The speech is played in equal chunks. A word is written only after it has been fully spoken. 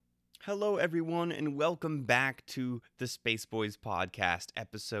Hello, everyone, and welcome back to the Space Boys Podcast,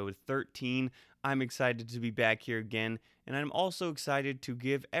 episode 13. I'm excited to be back here again, and I'm also excited to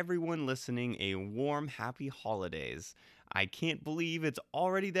give everyone listening a warm, happy holidays. I can't believe it's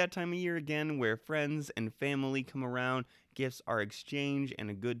already that time of year again where friends and family come around, gifts are exchanged, and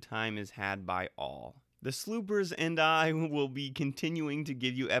a good time is had by all. The Sloopers and I will be continuing to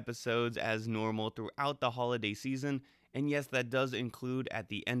give you episodes as normal throughout the holiday season. And yes, that does include at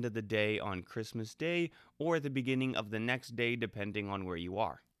the end of the day on Christmas Day or at the beginning of the next day, depending on where you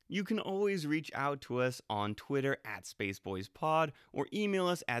are. You can always reach out to us on Twitter at SpaceboysPod or email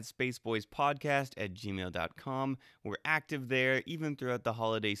us at spaceboyspodcast@gmail.com. We're active there even throughout the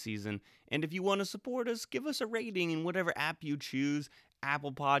holiday season. And if you want to support us, give us a rating in whatever app you choose.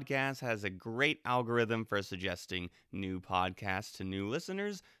 Apple Podcasts has a great algorithm for suggesting new podcasts to new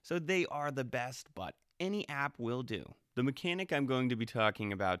listeners, so they are the best, but any app will do. The mechanic I'm going to be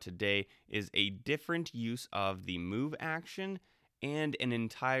talking about today is a different use of the move action and an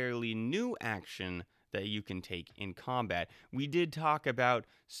entirely new action that you can take in combat. We did talk about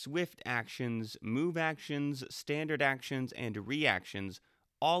swift actions, move actions, standard actions, and reactions,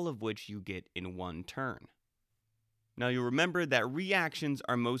 all of which you get in one turn. Now you'll remember that reactions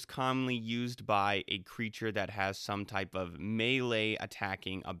are most commonly used by a creature that has some type of melee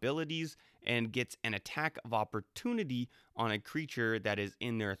attacking abilities and gets an attack of opportunity on a creature that is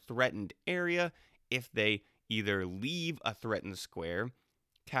in their threatened area if they either leave a threatened square,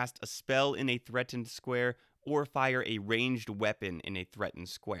 cast a spell in a threatened square, or fire a ranged weapon in a threatened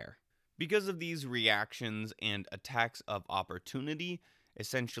square. Because of these reactions and attacks of opportunity,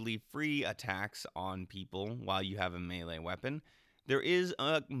 essentially free attacks on people while you have a melee weapon, there is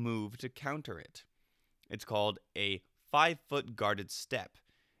a move to counter it. It's called a 5-foot guarded step.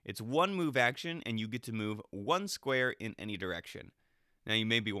 It's one move action, and you get to move one square in any direction. Now you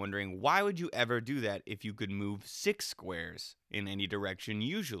may be wondering, why would you ever do that if you could move 6 squares in any direction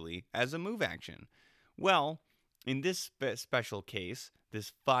usually as a move action? Well, in this special case,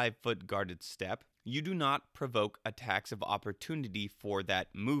 this 5-foot guarded step, you do not provoke attacks of opportunity for that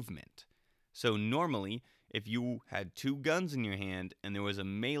movement. So normally, if you had 2 guns in your hand and there was a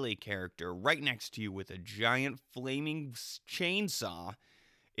melee character right next to you with a giant flaming chainsaw,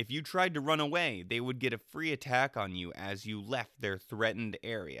 if you tried to run away, they would get a free attack on you as you left their threatened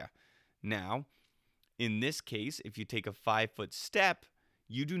area. Now, in this case, if you take a 5-foot step,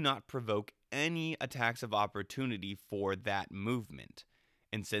 you do not provoke any attacks of opportunity for that movement.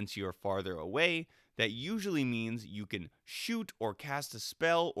 And since you're farther away, that usually means you can shoot or cast a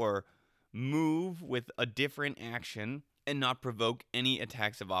spell or move with a different action and not provoke any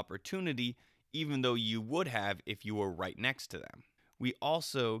attacks of opportunity, even though you would have if you were right next to them. We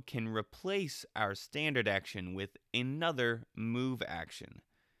also can replace our standard action with another move action.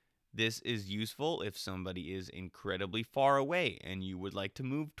 This is useful if somebody is incredibly far away and you would like to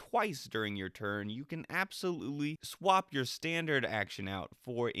move twice during your turn. You can absolutely swap your standard action out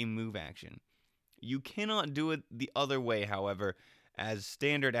for a move action. You cannot do it the other way, however, as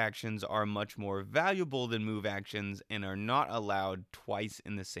standard actions are much more valuable than move actions and are not allowed twice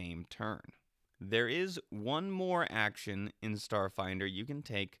in the same turn. There is one more action in Starfinder you can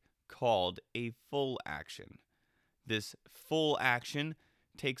take called a full action. This full action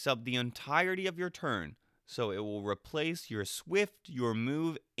takes up the entirety of your turn, so it will replace your swift, your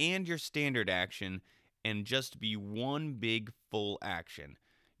move, and your standard action and just be one big full action.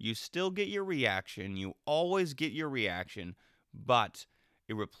 You still get your reaction, you always get your reaction, but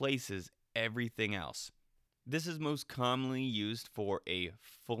it replaces everything else. This is most commonly used for a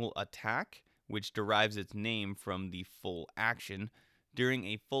full attack, which derives its name from the full action. During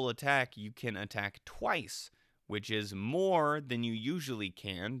a full attack, you can attack twice, which is more than you usually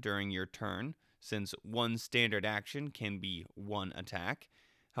can during your turn, since one standard action can be one attack.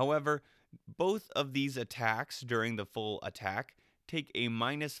 However, both of these attacks during the full attack take a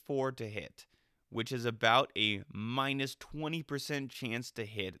 -4 to hit, which is about a -20% chance to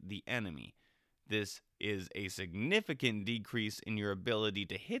hit the enemy. This is a significant decrease in your ability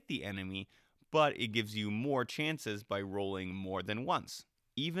to hit the enemy, but it gives you more chances by rolling more than once.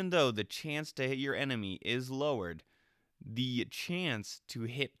 Even though the chance to hit your enemy is lowered, the chance to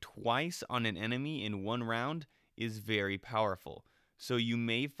hit twice on an enemy in one round is very powerful. So you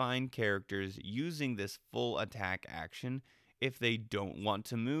may find characters using this full attack action if they don't want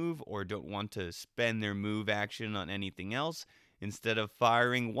to move or don't want to spend their move action on anything else. Instead of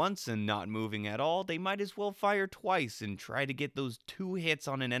firing once and not moving at all, they might as well fire twice and try to get those 2 hits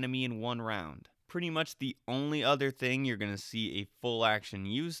on an enemy in one round. Pretty much the only other thing you're going to see a full action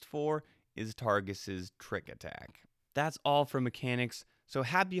used for is Targus' trick attack. That's all for mechanics, So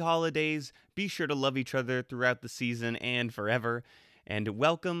happy holidays. Be sure to love each other throughout the season and forever. And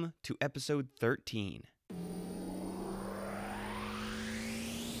welcome to episode 13.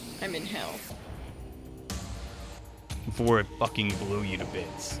 I'm in hell. Before it fucking blew you to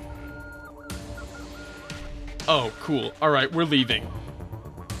bits. Oh, cool. All right, we're leaving.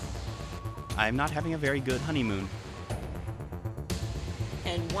 I'm not having a very good honeymoon.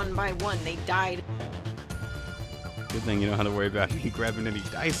 And one by one, they died. Good thing you don't have to worry about me grabbing any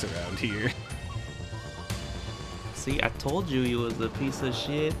dice around here. See, I told you he was a piece of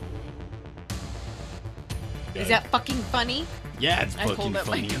shit. Is that fucking funny? Yeah, it's I fucking pulled up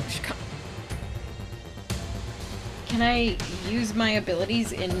my funny. Dogecoin. Can I use my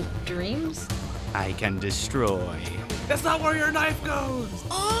abilities in dreams? I can destroy. That's not where your knife goes!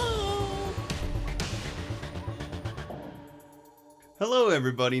 Oh! Hello,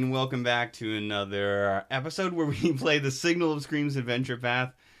 everybody, and welcome back to another episode where we play the Signal of Screams Adventure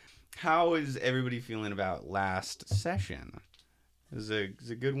Path. How is everybody feeling about last session? It was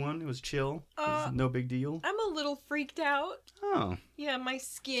a good one. It was chill. It was no big deal. I'm a little freaked out. Oh, Yeah, my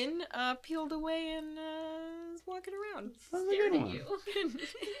skin peeled away and is walking around. that was a good one.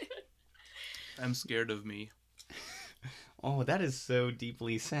 I'm scared of me. Oh, that is so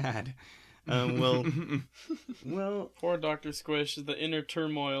deeply sad. Well, Poor Dr. Squish. The inner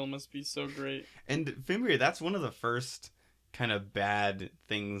turmoil must be so great. and Fimbria, that's one of the first kind of bad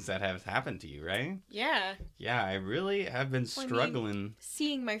things that have happened to you, right? Yeah, Yeah, I really have been Well, I mean- struggling.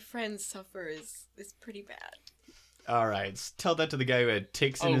 seeing my friends suffer is pretty bad. All right, tell that to the guy who had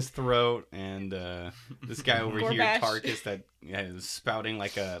ticks in Oh. his throat, and this guy over here, Gorbash. Tarkus, that is spouting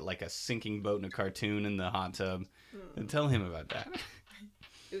like a sinking boat in a cartoon in the hot tub. And tell him about that.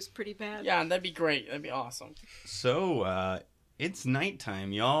 It was pretty bad. Yeah, that'd be great. That'd be awesome. So, it's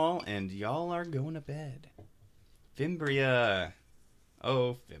nighttime, y'all, and y'all are going to bed. Fimbria.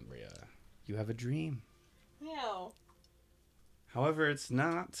 Oh, Fimbria. You have a dream. Wow. However, it's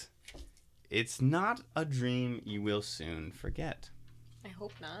not a dream you will soon forget. I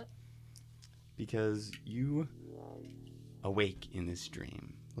hope not. Because you awake in this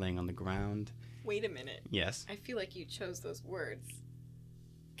dream, laying on the ground. Wait a minute. Yes, I feel like you chose those words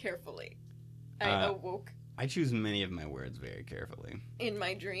carefully. I Uh, awoke I choose many of my words very carefully. in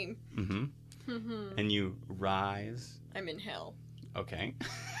my dream. Mm-hmm. And you rise. I'm in hell. Okay.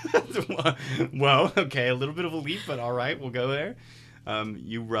 Well, okay, a little bit of a leap, but all right, we'll go there.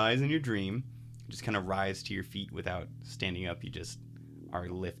 You rise in your dream. You just kind of rise to your feet without standing up. You just are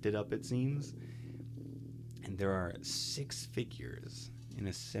lifted up, it seems. And there are 6 figures in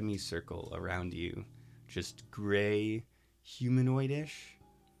a semicircle around you, just gray, humanoid-ish,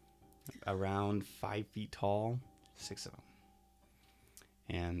 around 5 feet tall, 6 of them.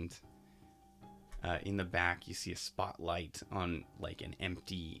 And in the back, you see a spotlight on like an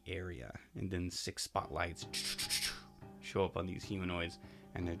empty area, and then 6 spotlights show up on these humanoids,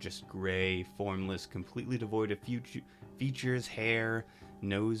 and they're just gray, formless, completely devoid of features, hair,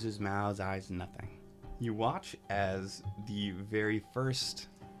 noses, mouths, eyes, nothing. You watch as the very first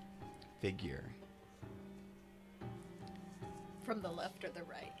figure From the left or the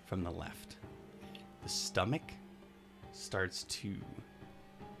right? from the left, the stomach starts to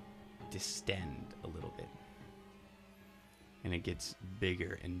distend a little bit, and it gets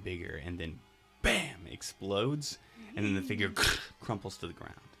bigger and bigger, and then bam, explodes, and then the figure crumples to the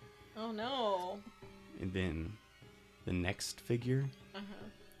ground. Oh no. And then the next figure,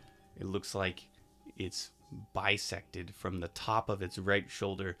 it looks like it's bisected from the top of its right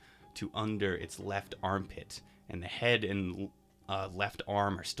shoulder to under its left armpit, and the head and left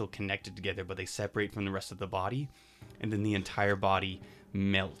arm are still connected together, but they separate from the rest of the body, and then the entire body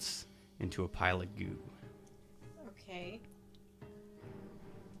melts into a pile of goo. Okay.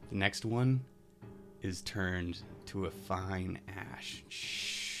 The next one is turned to a fine ash.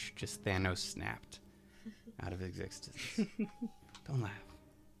 Shh, just Thanos snapped out of existence. Don't laugh.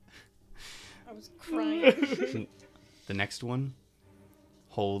 I was crying. The next one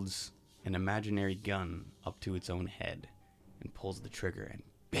holds an imaginary gun up to its own head and pulls the trigger, and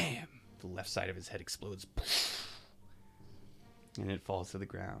bam, the left side of his head explodes. And it falls to the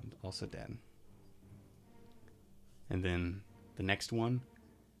ground, also dead. And then the next one,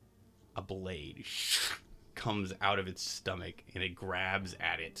 a blade comes out of its stomach, and it grabs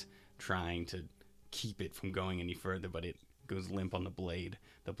at it, trying to keep it from going any further, but it goes limp on the blade.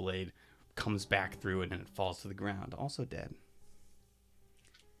 The blade comes back through it, and it falls to the ground, also dead.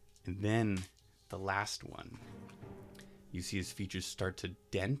 And then the last one, you see his features start to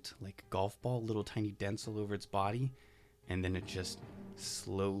dent like a golf ball, little tiny dents all over its body, and then it just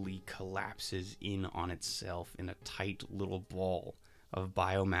slowly collapses in on itself in a tight little ball of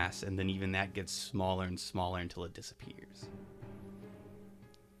biomass, and then even that gets smaller and smaller until it disappears.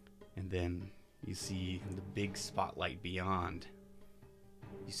 And then you see in the big spotlight beyond,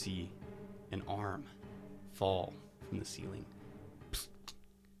 you see an arm fall from the ceiling,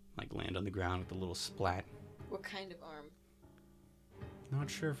 like land on the ground with a little splat. What kind of arm? Not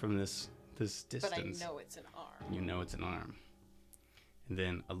sure from this distance. But I know it's an arm. You know it's an arm. And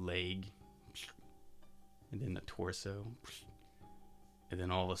then a leg. And then a torso. And then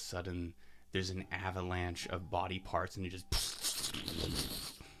all of a sudden, there's an avalanche of body parts, and it just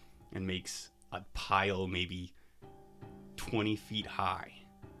and makes a pile maybe 20 feet high.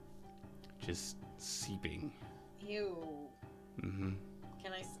 Just seeping. Ew. Mm-hmm.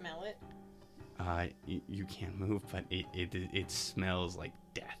 Can I smell it? You can't move, but it smells like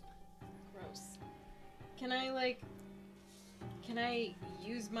death. Gross. Can I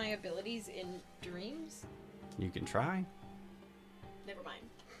use my abilities in dreams? You can try. Never mind.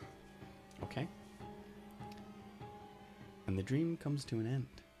 Okay. And the dream comes to an end.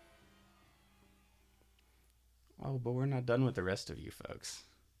 Oh, but we're not done with the rest of you folks.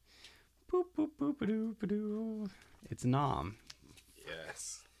 Boop, boop, boop, ba-doo, ba-doo. It's Nom.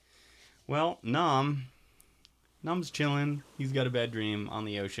 Yes. Well, Nom's chilling. He's got a bad dream on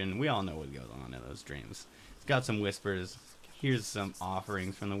the ocean. We all know what goes on in those dreams. He's got some whispers. Here's some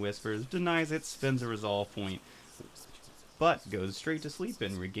offerings from the whispers. Denies it, spends a resolve point, but goes straight to sleep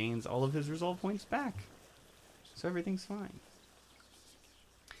and regains all of his resolve points back. So everything's fine.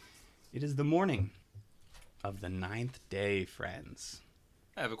 It is the morning of the 9th day, friends.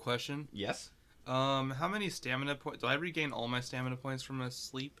 I have a question. Yes? How many stamina points? Do I regain all my stamina points from a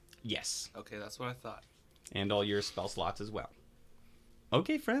sleep? Yes. Okay, that's what I thought. And all your spell slots as well.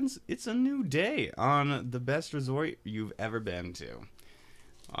 Okay, friends, it's a new day on the best resort you've ever been to.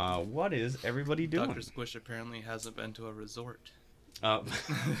 What is everybody doing? Dr. Squish apparently hasn't been to a resort.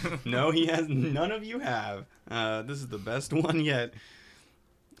 No, he has. None of you have. This is the best one yet.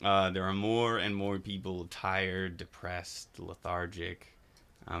 There are more and more people tired, depressed, lethargic.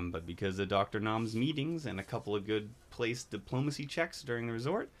 But because of Dr. Nom's meetings and a couple of good place diplomacy checks during the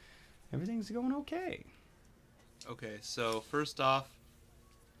resort, everything's going okay. Okay, so first off,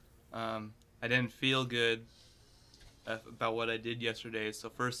 I didn't feel good about what I did yesterday, so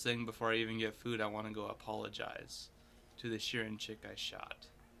first thing before I even get food, I want to go apologize to the Sheeran chick I shot.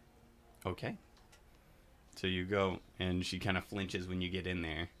 Okay. So you go, and she kind of flinches when you get in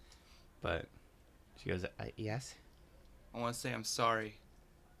there. But she goes, yes? I want to say I'm sorry.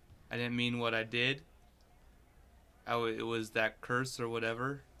 I didn't mean what I did. It was that curse or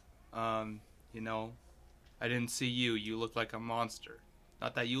whatever. You know, I didn't see you. You look like a monster.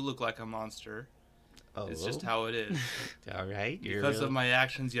 Not that you look like a monster. Oh. It's just how it is. All right. Because of my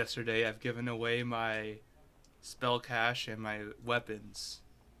actions yesterday, I've given away my spell cache and my weapons.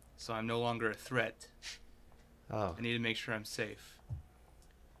 So I'm no longer a threat. Oh. I need to make sure I'm safe.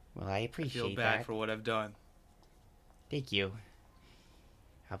 Well, I I appreciate feel bad for what I've done. Thank you.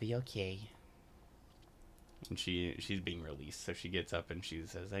 I'll be okay. And she's being released, so she gets up and she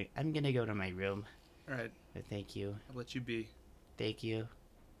says, I'm gonna go to my room. Alright, But thank you. I'll let you be. Thank you.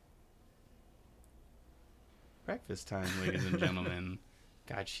 Breakfast time, ladies and gentlemen.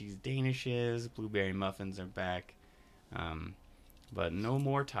 Got cheese danishes, blueberry muffins are back. But no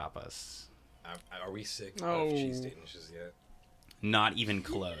more tapas. Are we sick Oh. of cheese danishes yet? Not even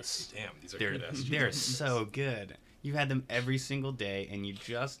close. Damn, these are They're good ass cheese they're danishes. so good. You've had them every single day, and you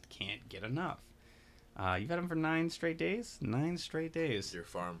just can't get enough. You've had them for 9 straight days? 9 straight days. Your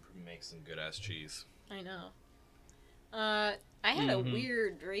farm makes some good ass cheese. I know. I had a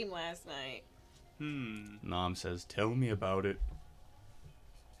weird dream last night. Nom says, tell me about it.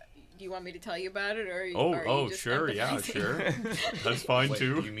 Do you want me to tell you about it, or are you, Oh, are you oh, just sure, yeah, empathizing? sure. That's fine, Wait,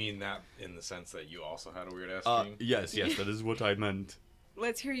 too. you mean that in the sense that you also had a weird ass dream? Yes, that is what I meant.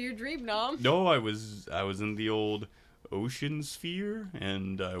 Let's hear your dream, Nom. No, I was in the old ocean sphere,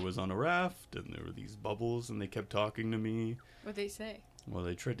 and I was on a raft, and there were these bubbles, and they kept talking to me. What'd they say? Well,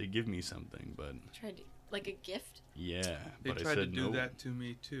 they tried to give me something, but Tried to, like a gift? yeah, They but I tried to said do no. that to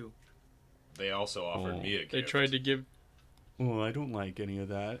me too. They also offered Oh. me a gift. They tried to give. Well, I don't like any of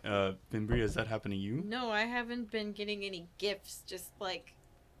that. Fimbria, has that happened to you? No, I haven't been getting any gifts. Just like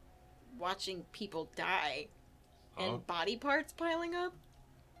watching people die and Oh. body parts piling up.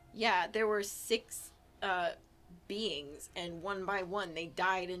 Yeah, there were 6 beings, and one by one they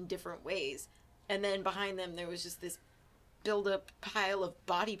died in different ways. And then behind them there was just this build-up pile of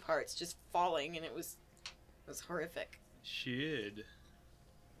body parts just falling, and it was horrific. Shit.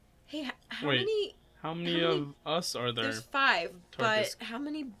 Hey, how Wait, many? How many How many- of us are there? There's 5, Targus? but how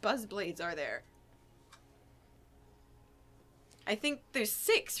many buzz blades are there? I think there's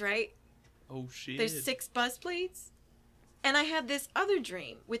 6, right? Oh shit. There's 6 Buzzblades. And I had this other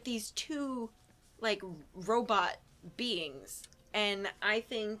dream with these 2, like, robot beings. And I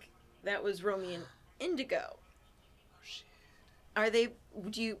think that was Romy and Indigo. Oh shit. Are they,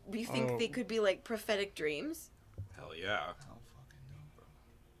 do you think they Oh. could be, like, prophetic dreams? Hell yeah. I don't fucking know, bro.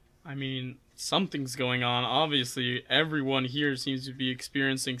 I mean, something's going on. Obviously, everyone here seems to be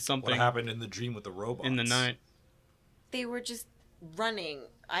experiencing What something happened in the dream with the robots? in the night. They were just running.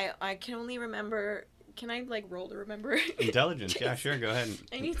 I can only remember, can I, like, roll to remember? Intelligence. Yeah, sure. Go ahead.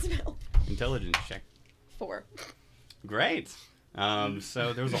 I need some help. Intelligence check. 4. Great.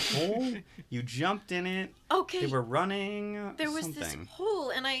 So there was a hole. You jumped in it. Okay. They were running. There was something. this hole,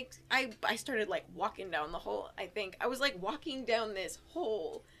 and I started, like, walking down the hole, I think. I was, like, walking down this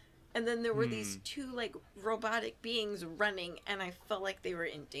hole, and then there were these 2, like, robotic beings running, and I felt like they were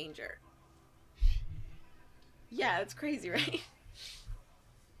in danger. Yeah, it's crazy, right?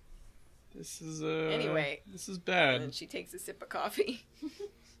 This is Anyway. This is And bad. then she takes a sip of coffee.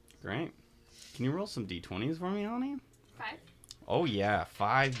 Great. Can you roll some d20s for me, Honey? 5. Oh yeah,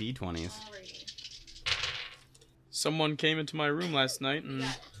 5 d20s. Alrighty. Someone came into my room last night We and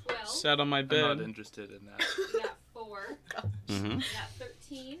got 12. sat on my I'm bed. not interested in that. We got 4. Mm-hmm. We got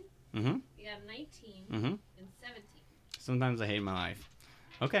 13. Mm-hmm. We got 19. Mm-hmm. And 17. Sometimes I hate my life.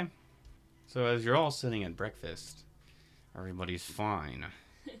 Okay. So as you're all sitting at breakfast, everybody's fine.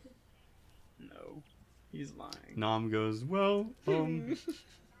 No, he's lying. Nom goes, well,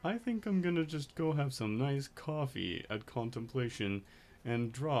 I think I'm gonna just go have some nice coffee at contemplation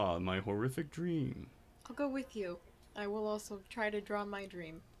and draw my horrific dream. I'll go with you. I will also try to draw my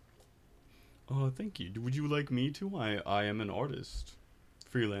dream. Oh, thank you. Would you like me to? I am an artist.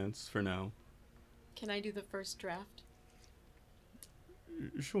 Freelance for now. Can I do the first draft?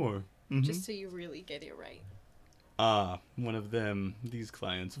 Sure. Mhm. Just so you really get it right. Ah, one of them. These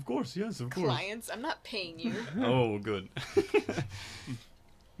clients. Of course, yes, of course. Clients, I'm not paying you. Oh, good.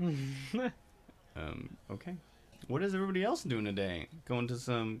 Okay. What is everybody else doing today? Going to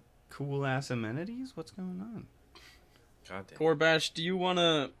some cool-ass amenities? What's going on? God damn. Gorbash, do you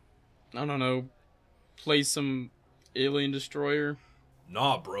wanna, I don't know, play some Alien Destroyer?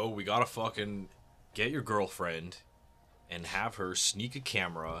 Nah, bro, we gotta fucking get your girlfriend and have her sneak a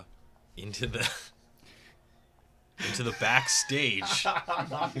camera into the backstage.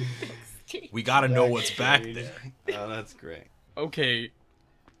 We gotta know what's back there. Oh, that's great. Okay,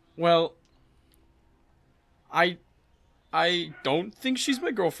 well, I don't think she's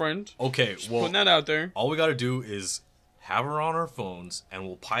my girlfriend. Okay, well, Putting that out there. all we gotta do is have her on our phones and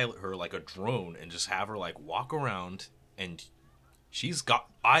we'll pilot her like a drone and just have her like walk around, and she's got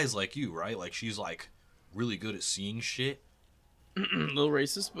eyes like you, right? Like she's like really good at seeing shit. A little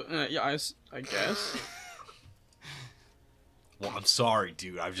racist, but yeah, I guess. Well, I'm sorry,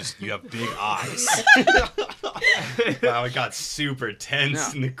 dude. You have big eyes. Wow, it got super tense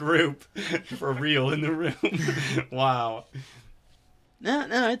Yeah. in the group. For real in the room. Wow. No,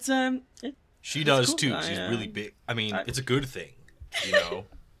 it's She does cool. too. I, She's really big. I mean, I- it's a good thing, you know.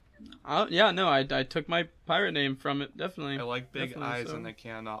 yeah, no, I took my pirate name from it, definitely. I like big Definitely eyes so. and I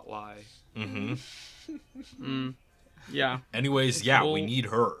cannot lie. Mm-hmm. Yeah. Anyways, yeah, we Well- need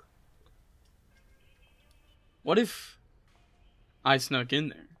her. What if I snuck in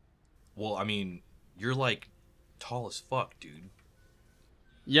there? Well, I mean, you're like tall as fuck, dude.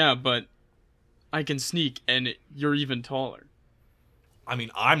 Yeah, but I can sneak, and you're even taller. I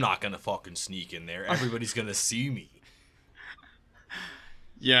mean, I'm not gonna fucking sneak in there. Everybody's gonna see me.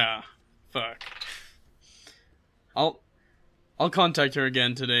 Yeah. Fuck. I'll contact her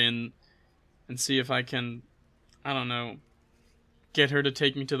again today and see if I can, I don't know, get her to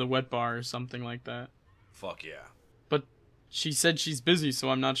take me to the wet bar or something like that. Fuck yeah. But she said she's busy, so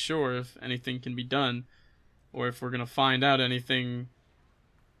I'm not sure if anything can be done or if we're going to find out anything.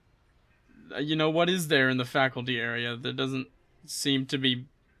 You know, what is there in the faculty area? There doesn't seem to be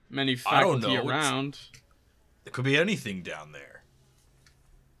many I don't faculty know. around. There could be anything down there.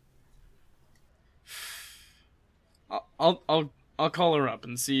 I'll call her up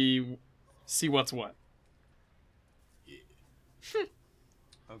and see what's what.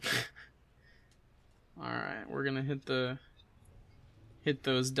 Okay. All right, we're gonna hit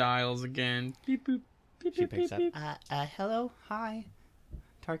those dials again. Beep boop. Beep, She beep, picks beep, up. beep. Hello, hi.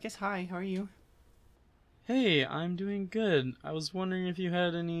 Tarkus, hi, how are you? Hey, I'm doing good. I was wondering if you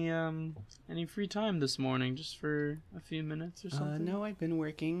had any free time this morning, just for a few minutes or something. No, I've been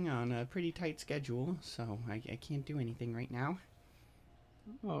working on a pretty tight schedule, so I can't do anything right now.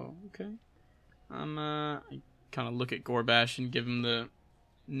 Oh, okay. I kind of look at Gorbash and give him the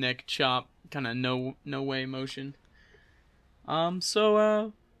neck chop, kind of no way motion.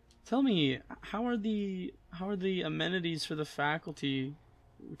 Tell me, how are the amenities for the faculty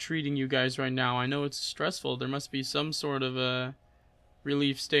treating you guys right now? I know it's stressful. There must be some sort of a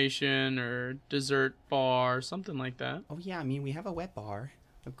relief station or dessert bar, something like that. Oh yeah, I mean we have a wet bar,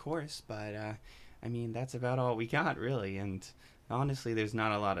 of course, but I mean that's about all we got really. And honestly, there's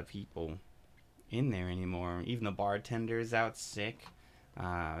not a lot of people in there anymore. Even the bartender's out sick.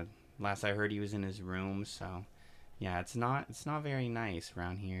 Last I heard, he was in his room. So yeah, it's not very nice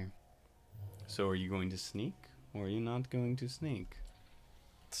around here. So are you going to sneak, or are you not going to sneak?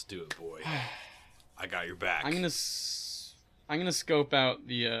 Let's do it, boy. I got your back. I'm gonna scope out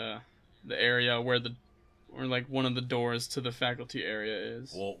the area where like one of the doors to the faculty area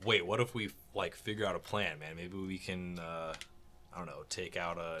is. Well, wait. What if we like figure out a plan, man? Maybe we can, I don't know, take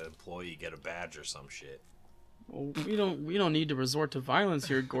out an employee, get a badge or some shit. Well, we don't need to resort to violence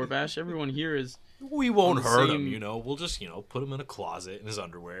here, Gorbash. Everyone here is. We won't On the hurt same- him, you know. We'll just, put him in a closet in his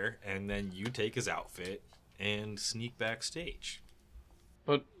underwear, and then you take his outfit and sneak backstage.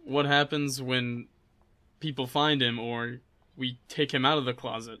 But what happens when people find him or we take him out of the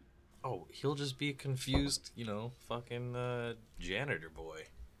closet? Oh, he'll just be a confused, fucking janitor boy.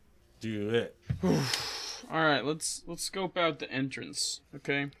 Do it. All right, let's scope out the entrance,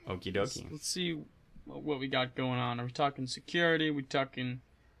 okay? Okie Let's dokie. see what we got going on. Are we talking security? We talking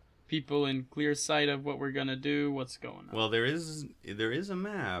people in clear sight of what we're gonna do? What's going on? Well, there is a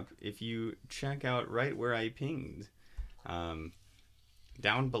map if you check out right where I pinged.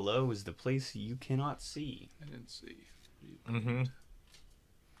 Down below is the place you cannot see. I didn't see. Mm-hmm.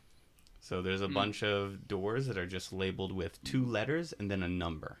 So there's a bunch of doors that are just labeled with 2 letters and then a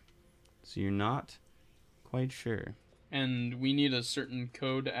number. So you're not quite sure. And we need a certain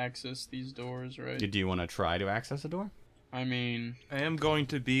code to access these doors, right? Do you want to try to access a door? I mean, I am going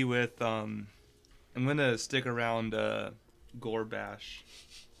to be with I'm gonna stick around Gorbash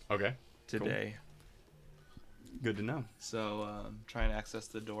Okay. today. Good to know. So try and access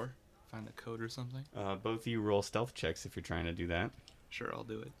the door. Find the code or something. Both of you roll stealth checks if you're trying to do that. Sure, I'll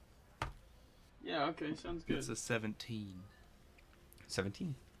do it. yeah, okay, sounds good. It's a 17.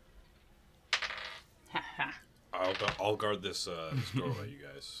 17. I'll guard this doorway, you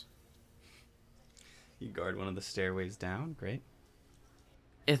guys. You guard one of the stairways down. Great.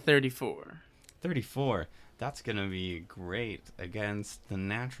 A 34. 34. That's going to be great against the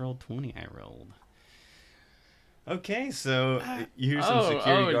natural 20 I rolled. Okay, so here's some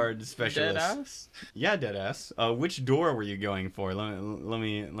security guard specialists. Deadass? Yeah, deadass. Which door were you going for? Let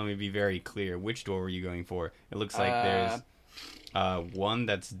me be very clear. Which door were you going for? It looks like there's one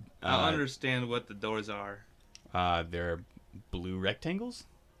that's I don't understand what the doors are. they're blue rectangles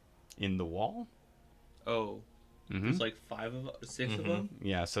in the wall. Oh, Mm-hmm. there's like 6 of them.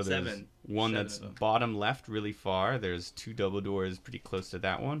 Yeah, so there's 7. one 7 that's of them. bottom left really far. There's 2 double doors pretty close to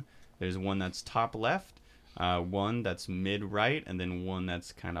that one. There's one that's top left, one that's mid right, and then one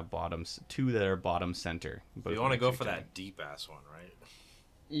that's kind of bottom. 2 that are bottom center. Both You want to next go each for other. that deep ass one, right?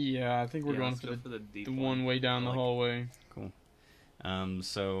 Yeah, I think we're Yeah, going let's for go the, for the deep the one way down the like it. hallway.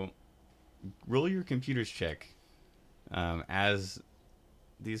 So roll your computers check as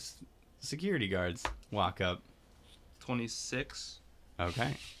these security guards walk up. 26.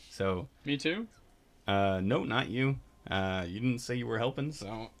 Okay, so Me too? no, not you. You didn't say you were helping,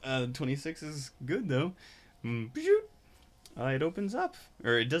 so 26 is good though. It opens up,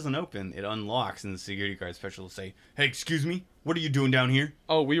 or it doesn't open. It unlocks, and the security guard specialist say, "Hey, excuse me, what are you doing down here?"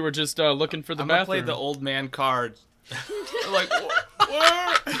 Oh, we were just looking for the I'm gonna bathroom. play the old man card. Like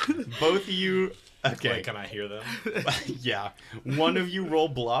what? Both of you. Okay. Wait, can I hear them? Yeah. One of you roll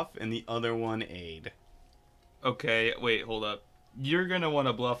bluff, and the other one aid. Okay, wait, hold up. You're gonna want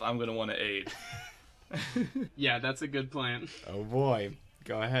to bluff. I'm gonna want to aid. Yeah, that's a good plan. Oh boy.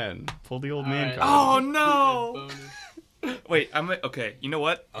 Go ahead. Pull the old man Alright. card. Oh no! Bonus. Wait, okay. You know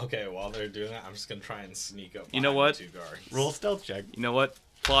what? Okay, while they're doing that, I'm just gonna try and sneak up. You know behind what? the 2 guards. Roll stealth check. You know what?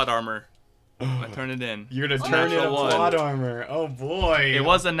 Plot armor. I turn it in. You're gonna turn in a Natural one. plot armor. Oh boy. It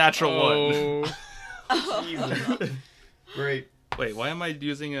was a natural one. Oh, Jesus. Great. Wait, why am I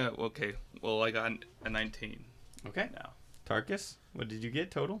using a? Okay, well I got a 19 Okay. now. Tarkus, what did you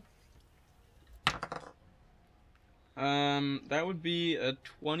get total? that would be a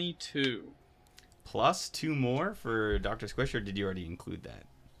 22. Plus 2 more for Dr. Squish, or did you already include that?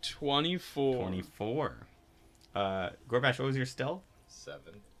 24. 24. Gorbash, what was your stealth? 7.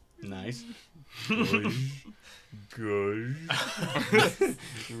 Nice. Good.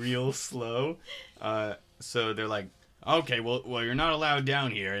 Real slow. So they're like, okay, well, you're not allowed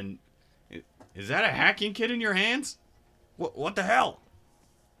down here. And is that a hacking kit in your hands? What the hell?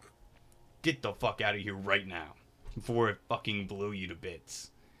 Get the fuck out of here right now. before it fucking blew you to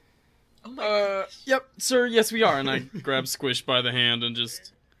bits. Oh my god. Yep, sir. Yes, we are. And I grab Squish by the hand and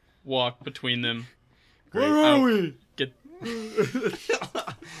just walk between them. Great. we? Get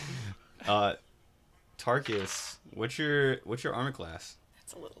Tarkus, what's your armor class?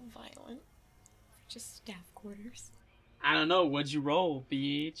 That's a little violent. Just staff quarters. I don't know. What'd you roll,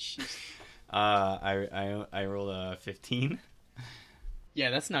 bitch? I rolled a 15. Yeah,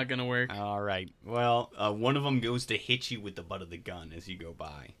 that's not gonna work. All right. Well, one of them goes to hit you with the butt of the gun as you go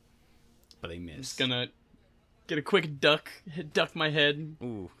by, but they miss. Just gonna get a quick duck my head,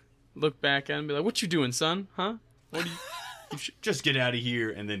 Ooh. look back at him, and be like, "What you doing, son? Huh? What are you?" Just get out of here,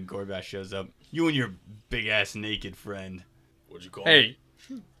 and then Gorbash shows up. You and your big-ass naked friend. What'd you call Hey,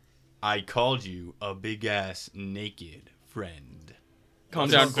 me? I called you a big-ass naked friend. calm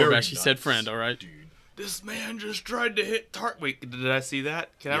That down, sounds very Gorbash. He said nice, friend, all right? Dude. This man just tried to hit Wait, did I see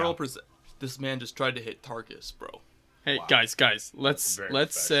that? Can I Yeah. roll This man just tried to hit Tarkus, bro. Hey, Wow. guys, let's Very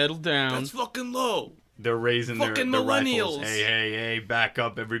settle down. That's fucking low. They're raising their Fucking rifles. millennials. Hey, back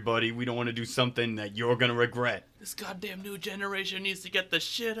up, everybody. We don't want to do something that you're going to regret. This goddamn new generation needs to get the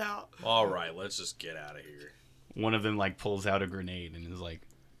shit out. All right, let's just get out of here. One of them, like, pulls out a grenade and is like,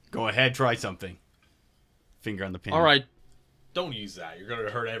 go ahead, try something. Finger on the pin. All right, Don't use that. You're gonna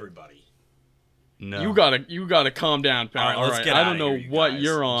hurt everybody. No. you gotta calm down, pal. All right, All let's right, get I outta don't know here, you what guys.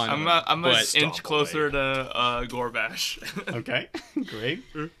 you're on. I'm an but- inch Stomp closer away. to Gorbash. Okay, great.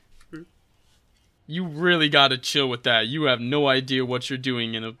 You really gotta chill with that. You have no idea what you're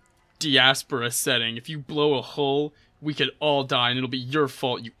doing in a diaspora setting. If you blow a hole, we could all die, and it'll be your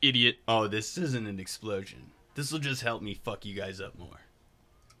fault, you idiot. Oh, this isn't an explosion. This will just help me fuck you guys up more.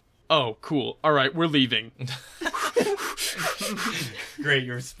 Oh, cool. All right, we're leaving. Great,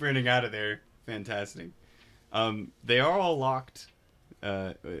 you're sprinting out of there. Fantastic. They are all locked.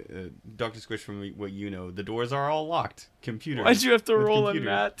 Dr. Squish, from what you know, the doors are all locked. Computer. Why'd you have to with roll a computers.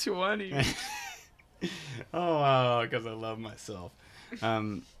 nat 20? Oh, because I love myself.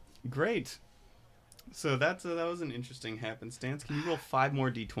 Great. So that was an interesting happenstance. Can you roll 5 more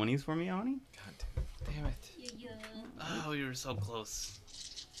d20s for me, Ani? Damn it. Yeah. Oh, you were so close.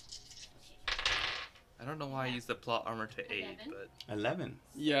 I don't know why I used the plot armor to 8, 11.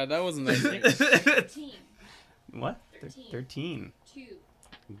 Yeah, that wasn't that great. but 13, What? 13. 13. 2,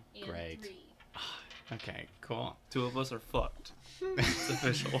 and Great. 3. Okay, cool. 2 of us are fucked. It's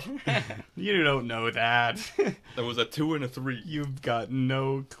official. You don't know that. There was a 2 and a 3. You've got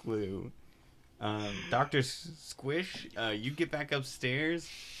no clue. Dr. Squish, you get back upstairs,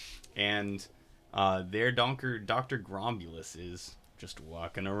 and there Dr. Grombulus is just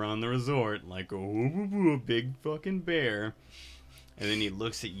walking around the resort like a big fucking bear. And then he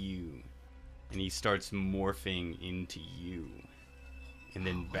looks at you, and he starts morphing into you, and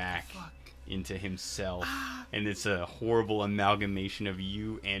then back into himself. And it's a horrible amalgamation of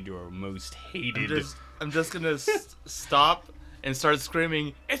you and your most hated. I'm just gonna stop and start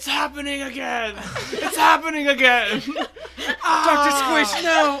screaming, "It's happening again! It's happening again!" Dr. Squish,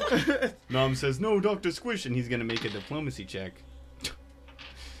 no! Nom says, no, Dr. Squish, and he's going to make a diplomacy check.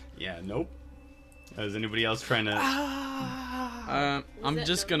 Yeah, nope. Is anybody else trying to... I'm that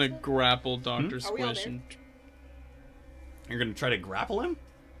just number gonna set? grapple Dr. Are we all Squish there? and... You're going to try to grapple him?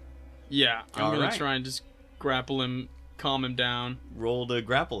 Yeah, I'm All gonna right. try and just grapple him, calm him down. Roll to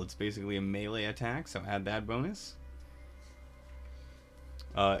grapple. It's basically a melee attack, so add that bonus.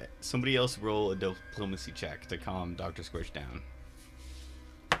 Somebody else roll a diplomacy check to calm Dr. Squish down.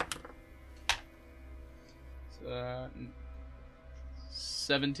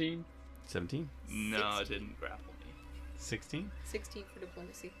 17? 17? No, it didn't grapple me. 16? 16 for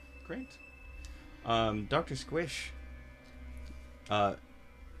diplomacy. Great. Dr. Squish,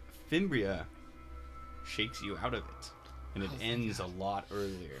 Fimbria shakes you out of it, and it ends a lot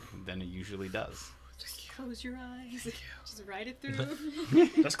earlier than it usually does. Just close your eyes. Just ride it through.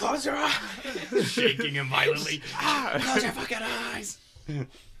 Just close your eyes. Shaking him violently. Close your fucking eyes.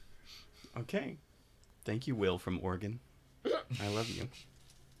 Okay. Thank you, Will from Oregon. I love you.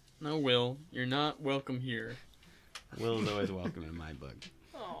 No, Will, you're not welcome here. Will is always welcome in my book.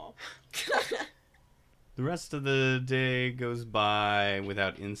 Aw. The rest of the day goes by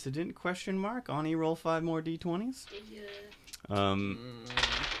without incident, question mark. Ani, roll 5 more d20s. Yeah. Mm,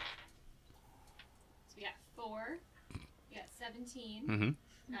 So we got 4. We got 17. Mm-hmm.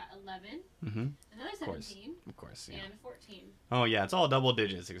 We got 11. Mm-hmm. Another course. 17. Of course, yeah. And 14. Oh, yeah, it's all double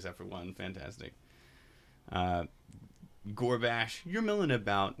digits except for 1. Fantastic. Gorbash, you're milling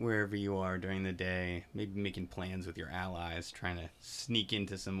about wherever you are during the day, maybe making plans with your allies, trying to sneak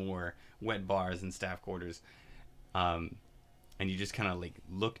into some more wet bars and staff quarters. And you just kind of like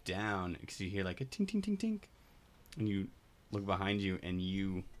look down because you hear like a tink, tink, tink, tink. And you look behind you, and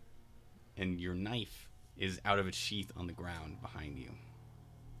your knife is out of its sheath on the ground behind you.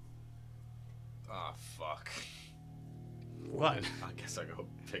 Ah, fuck. What? I guess I go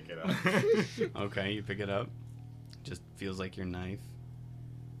pick it up. Okay, you pick it up. Just feels like your knife.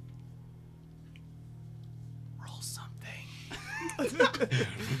 Roll something.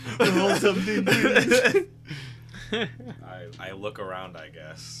 Roll something, please. I look around, I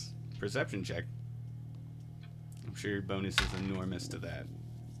guess. Perception check. I'm sure your bonus is enormous to that.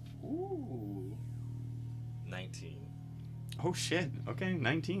 Ooh. 19. Oh shit. Okay,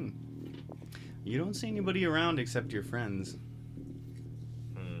 19. You don't see anybody around except your friends.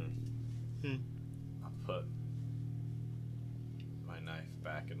 I'll put my knife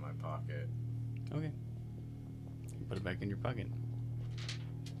back in my pocket. Okay. Put it back in your pocket.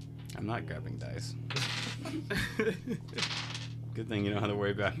 I'm not grabbing dice. Good thing you don't have to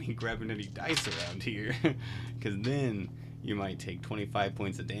worry about me grabbing any dice around here. Because then you might take 25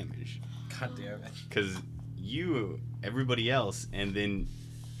 points of damage. God damn it. Because everybody else, and then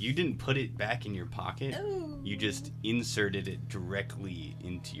you didn't put it back in your pocket. Oh. You just inserted it directly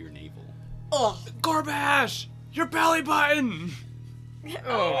into your navel. Oh. Gorbash! Your belly button!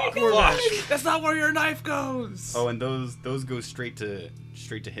 Oh, Fuck! That's not where your knife goes! Oh, and those go straight to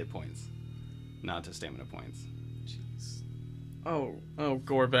hit points, not to stamina points. Jeez. Oh,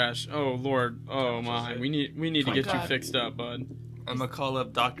 Gorbash. Oh, Lord. Oh, my. We need to get you God. fixed up, bud. I'm gonna call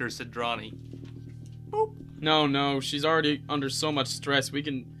up Dr. Sidrani. No, she's already under so much stress. We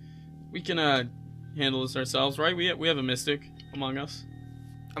can handle this ourselves, right? We have a mystic among us.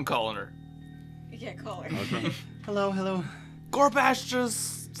 I'm calling her. Yeah, call her. Okay. hello. Gorbash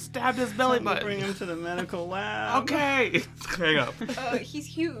just stabbed his belly Time to button. bring him to the medical lab. Okay! Hang up. He's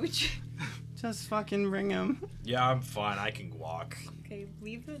huge. Just fucking bring him. Yeah, I'm fine. I can walk. Okay,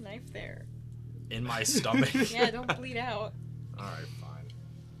 leave the knife there. In my stomach. Yeah, don't bleed out. Alright, fine.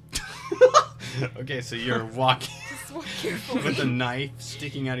 Okay, so you're walking Just walk carefully. with a knife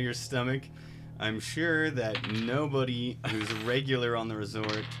sticking out of your stomach. I'm sure that nobody who's a regular on the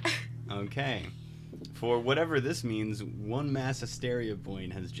resort. Okay. For whatever this means, one mass hysteria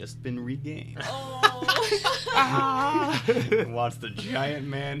point has just been regained. Oh. Watch the giant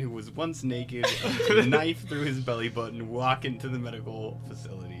man who was once naked, a knife through his belly button, walk into the medical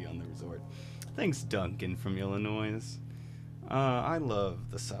facility on the resort. Thanks, Duncan from Illinois. I love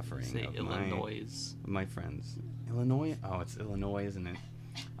the suffering Say of Illinois. my friends. Illinois? Oh, it's Illinois, isn't it?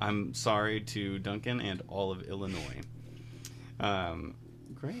 I'm sorry to Duncan and all of Illinois.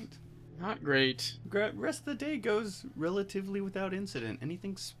 Great. Not great. Rest of the day goes relatively without incident.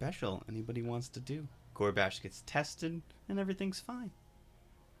 Anything special anybody wants to do? Gorbash gets tested, and everything's fine.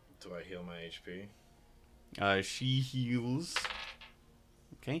 Do I heal my HP? She heals.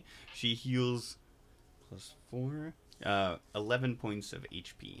 Okay. She heals plus 4. 11 points of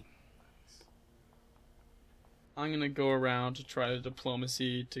HP. I'm gonna go around to try the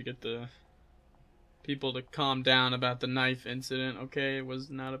diplomacy to get the people to calm down about the knife incident. Okay, it was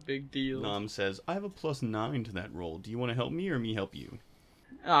not a big deal. Nom says, I have a plus 9 to that roll. Do you want to help me or me help you?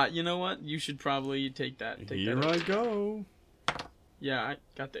 You know what? You should probably take that. Here I go. Yeah, I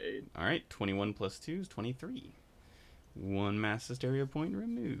got the 8. All right, 21 plus 2 is 23. One mass hysteria point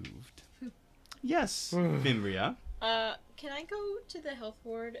removed. Yes, Fimbria. Can I go to the health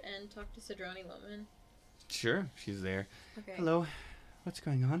ward and talk to Sidrani Loman? Sure, she's there. Okay. Hello, what's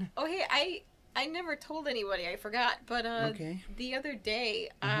going on? Oh, hey, I never told anybody. I forgot. But Okay. the other day,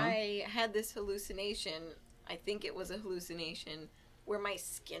 I had this hallucination. I think it was a hallucination where my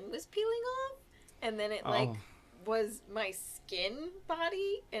skin was peeling off, and then it Oh. was my skin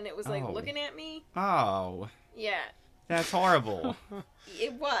body, and it was Oh. looking at me. Oh, Yeah, that's horrible.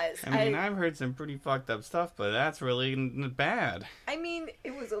 it was. I mean, I've heard some pretty fucked up stuff, but that's really bad. I mean,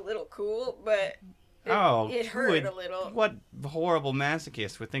 it was a little cool, but it who hurt would- a little. What horrible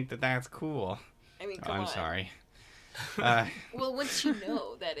masochist would think that that's cool? I mean, Oh, come I'm on. sorry. Well, once you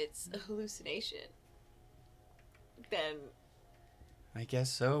know that it's a hallucination, then I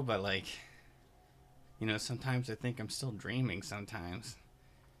guess so, but sometimes I think I'm still dreaming sometimes.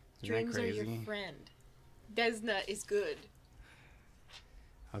 Isn't dreams that are crazy? your friend. Desna is good.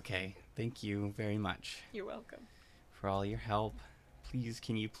 Okay, thank you very much You're welcome. for all your help.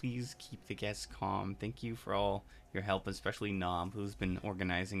 Can you please keep the guests calm? Thank you for all your help, especially Nom, who's been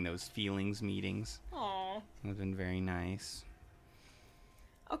organizing those feelings meetings. Aw. It's been very nice.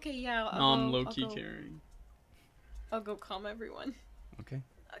 Okay, yeah. Low-key I'll caring. go calm everyone. Okay,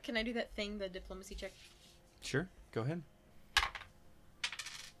 Can I do that thing, the diplomacy check? sure, go ahead.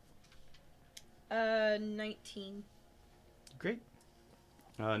 19. Great.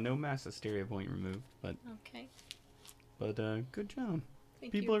 No mass hysteria point removed, but Okay. But good job.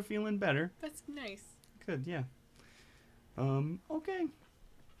 Thank People you. are feeling better. That's nice. Good, yeah. Okay.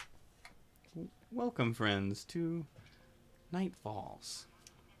 Welcome, friends, to Night Falls.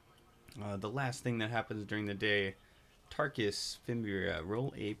 The last thing that happens during the day, Tarkus, Fimbria,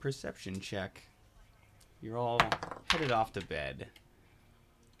 roll a perception check. You're all headed off to bed.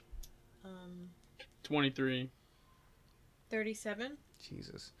 23. 37.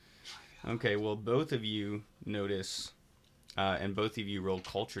 Jesus. Okay, well, both of you notice, and both of you roll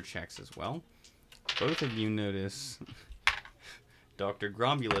culture checks as well. Both of you notice Dr.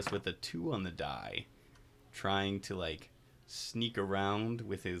 Grombulus with a 2 on the die, trying to, like, sneak around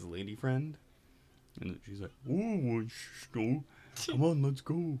with his lady friend. And she's like, "Oh, come on, let's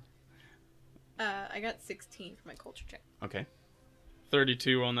go." I got 16 for my culture check. Okay.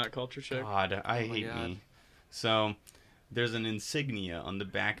 32 on that culture check. God, I Oh my hate God. me. So, there's an insignia on the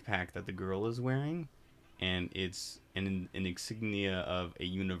backpack that the girl is wearing, and it's an insignia of a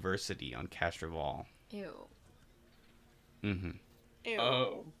university on Castroval. Ew. Mm-hmm. Ew.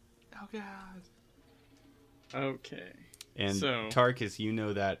 Oh. Oh God. Okay. And So- Tarkus, you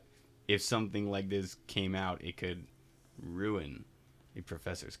know that if something like this came out, it could ruin a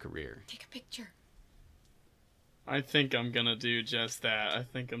professor's career. Take a picture. I think I'm gonna do just that. I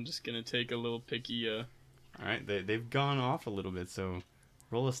think I'm just gonna take a little picky, All right, they've gone off a little bit, so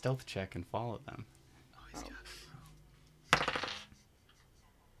roll a stealth check and follow them. Oh, he's got.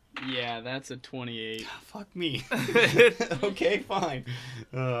 Yeah, that's a 28. Fuck me. Okay, fine.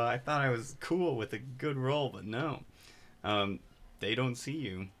 I thought I was cool with a good roll, but no. They don't see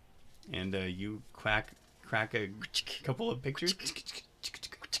you, and you crack a couple of pictures,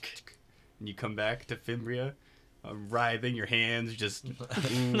 and you come back to Fimbria, writhing your hands, just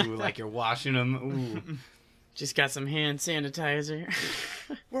ooh, like you're washing them. Ooh. Just got some hand sanitizer.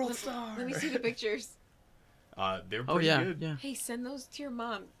 World star. Let me see the pictures. They're Oh pretty yeah, good. yeah. Hey, send those to your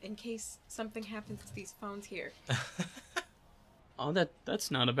mom in case something happens to these phones here. Oh, that's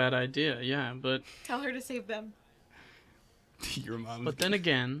not a bad idea. Yeah, but Tell her to save them. Your mom's but then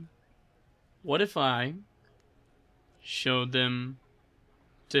again, what if I showed them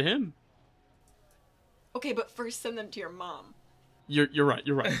to him? Okay, but first send them to your mom. You're right.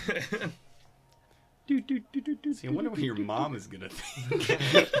 You're right. See, I wonder what your mom is gonna think.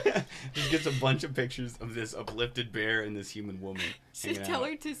 Just gets a bunch of pictures of this uplifted bear and this human woman. hanging Tell out.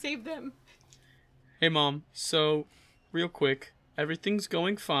 her to save them. Hey, Mom. So, real quick, everything's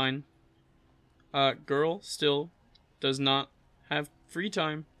going fine. Girl still does not have free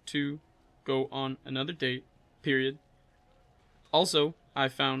time to go on another date, period. Also, I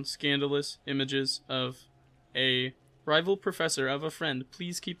found scandalous images of a rival professor of a friend.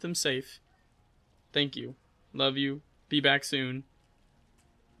 Please keep them safe. Thank you. Love you. Be back soon.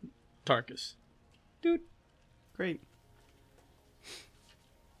 Tarkus. Great.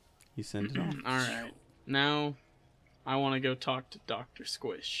 You send it off. Alright. Now, I want to go talk to Dr.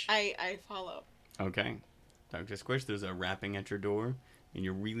 Squish. I follow. Okay. Dr. Squish, there's a rapping at your door, and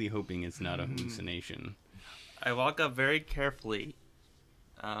you're really hoping it's not a hallucination. I walk up very carefully.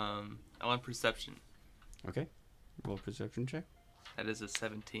 I want perception. Okay. Roll a perception check. That is a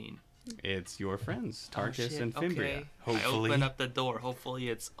 17. It's your friends, Oh, Tarkus shit, and Fimbria. okay. Hopefully, I open up the door. Hopefully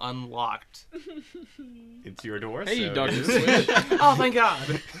it's unlocked. it's your door. Hey, so Dr. it is- Squish. Oh, thank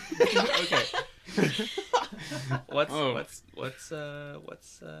God. Okay. What's Oh.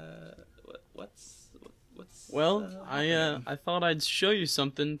 Well, happening? I thought I'd show you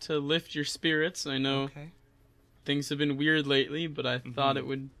something to lift your spirits. I know Okay. things have been weird lately, but I thought it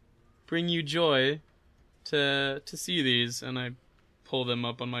would bring you joy to see these, and I pull them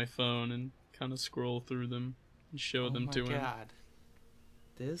up on my phone and kind of scroll through them and show them to him. God.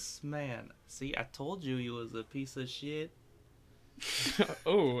 This man. See, I told you he was a piece of shit.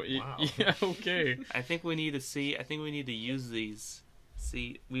 Oh, Wow. yeah, okay. I think we need to use these.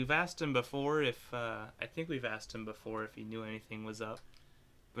 See, we've asked him before if he knew anything was up.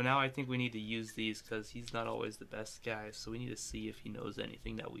 But now I think we need to use these because he's not always the best guy, so we need to see if he knows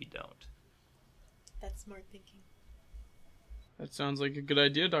anything that we don't. That's smart thinking. That sounds like a good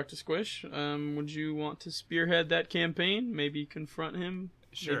idea, Dr. Squish. Would you want to spearhead that campaign? Maybe confront him?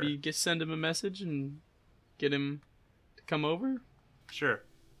 Sure. Maybe send him a message and get him to come over? Sure.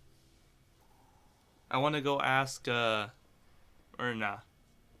 I want to go ask, or nah.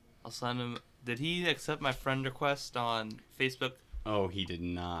 I'll send him. Did he accept my friend request on Facebook? Oh, he did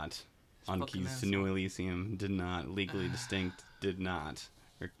not. On Fucking Keys to New Elysium, did not. Legally Distinct, did not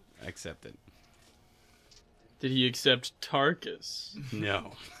accept it. Did he accept Tarkus?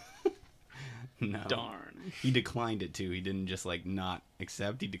 No. No. Darn. He declined it too. He didn't just like not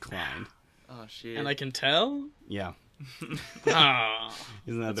accept. He declined. Oh shit. And I can tell? Yeah. Ah,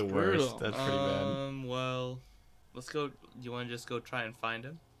 Isn't that That's the worst? brutal. That's pretty bad. Well, let's go. You want to just go try and find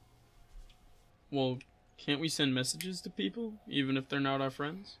him? well, can't we send messages to people even if they're not our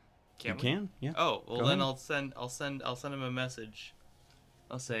friends? You we? can, yeah. Oh, well Go then ahead. I'll send him a message.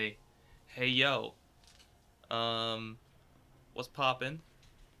 I'll say, "Hey yo, what's poppin'?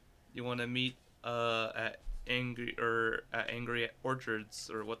 You want to meet at Angry Orchards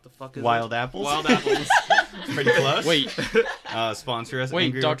or what the fuck is Wild it? apples. Wild apples. Pretty close. Wait, Sponsor us. wait,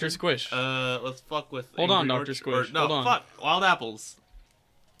 Angry Dr. Orchard? Squish. Let's fuck with. Hold on, Angry Dr. Orchard- Squish, or- no, hold on. fuck. Wild apples.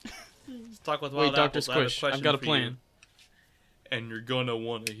 Let's talk with Wild Wait, Dr. Apples. I have a Squish, I've question got a for plan. you. And you're gonna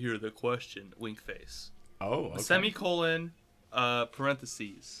want to hear the question. Wink face. Oh, okay. Semicolon,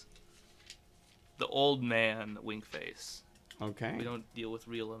 parentheses. The old man wink face. Okay. We don't deal with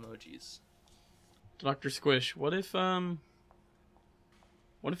real emojis. Dr. Squish, what if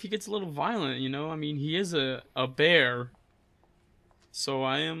he gets a little violent, you know? I mean, he is a bear.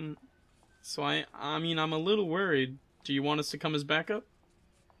 I mean, I'm a little worried. Do you want us to come as backup?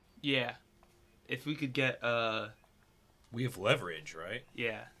 Yeah. If we could get, We have leverage, right?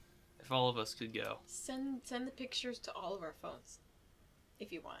 yeah. If all of us could go. Send the pictures to all of our phones,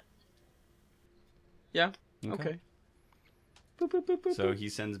 if you want. Yeah. Okay. Boop, boop, boop, boop, So boop. he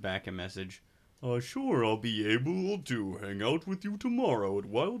sends back a message. Sure, I'll be able to hang out with you tomorrow at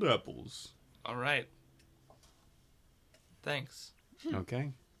Wild Apples. All right. Thanks.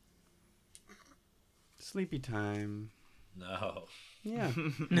 Okay. Sleepy time. No. Yeah.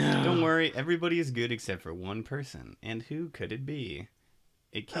 No. Don't worry, everybody is good except for one person. And who could it be?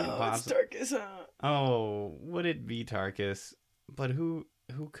 It can't possibly. Tarkus. Oh, would it be Tarkus? But who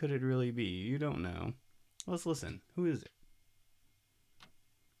could it really be? You don't know. Let's listen. Who is it?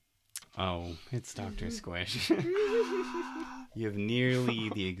 Oh, it's Dr. Squish. You have nearly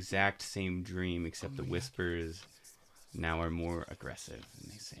the exact same dream, except the whispers now are more aggressive.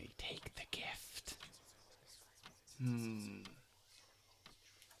 And they say, take the gift.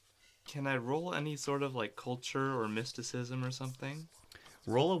 Can I roll any sort of like culture or mysticism or something?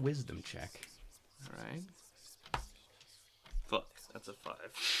 Roll a wisdom check. All right. Fuck, that's a 5.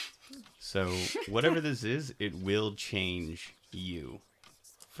 So, whatever this is, it will change you.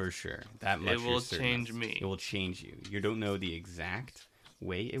 For sure. That much It you're will certain change of. me. It will change you. You don't know the exact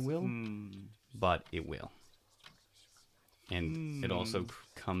way it will, but it will. And it also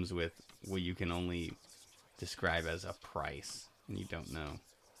comes with what you can only describe as a price. And you don't know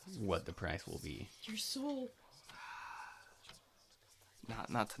what the price will be. Your soul.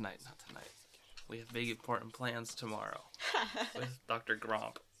 Not tonight. We have big important plans tomorrow with Dr.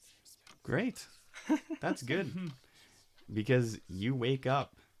 Gromp. Great. That's good. Because you wake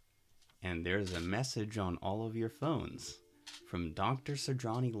up and there's a message on all of your phones from Dr.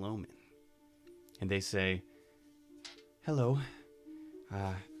 Serjani Loman. And they say, hello,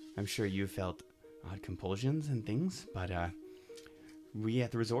 I'm sure you felt odd compulsions and things, but we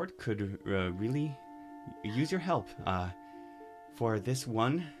at the resort could really use your help for this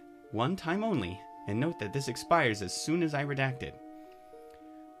one time only. And note that this expires as soon as I redact it.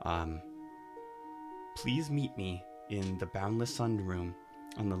 Please meet me in the Boundless Sun room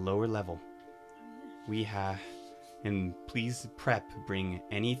on the lower level. And please bring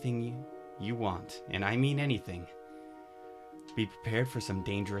anything you want, and I mean anything. Be prepared for some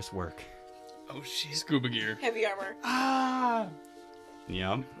dangerous work. Oh shit. Scuba gear. Heavy armor.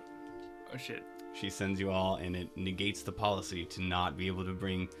 Yep. Oh shit. She sends you all, and it negates the policy to not be able to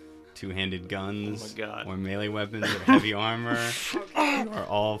bring two-handed guns Oh my God. or melee weapons or heavy armor. You are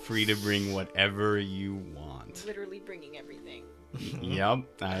all free to bring whatever you want. Literally bringing everything.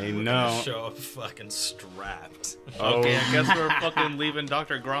 Yep, I We're gonna know. show up fucking strapped. Okay, I guess we're fucking leaving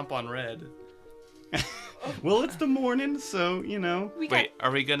Dr. Grump on red. Well, it's the morning, so, you know. We got Wait,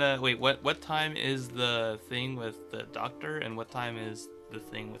 are we gonna wait? What time is the thing with the doctor, and what time is the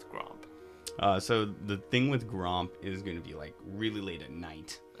thing with Grump? So the thing with Gromp is going to be like really late at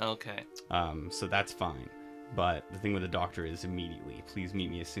night. Okay. So that's fine. But the thing with the doctor is immediately. Please meet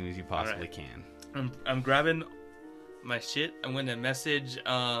me as soon as you possibly Alright. can. I'm grabbing my shit. I'm gonna message.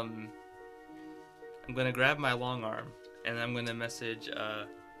 I'm gonna grab my long arm, and I'm gonna message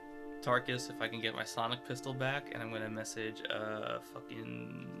Tarkus if I can get my sonic pistol back, and I'm gonna message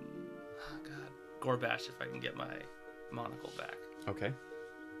fucking Gorbash if I can get my monocle back. Okay.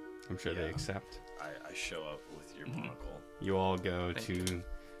 I'm sure they Yeah. accept. I show up with your monocle. You all go Thank to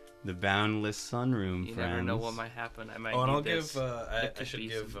the Boundless Sun room, You friends. never know what might happen. I might Oh, and need I'll this. give. I could should be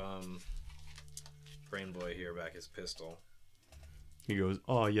give some- Brain Boy here back his pistol. He goes,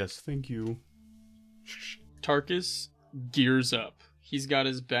 oh, yes, thank you. Tarkus gears up. He's got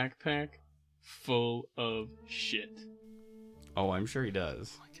his backpack full of shit. Oh, I'm sure he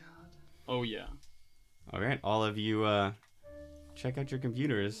does. Oh yeah. All right, all of you, check out your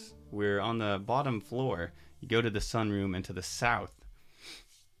computers. We're on the bottom floor. You go to the sunroom, and to the south,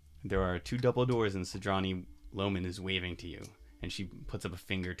 there are 2 double doors, and Sidrani Loman is waving to you, and she puts up a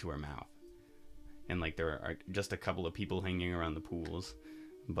finger to her mouth. And like there are just a couple of people hanging around the pools,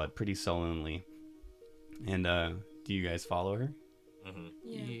 but pretty sullenly. And do you guys follow her?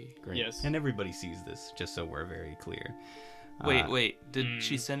 Yeah. Great. Yes. And everybody sees this, just so we're very clear. Wait. Did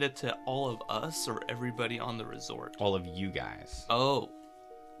she send it to all of us or everybody on the resort? All of you guys. Oh,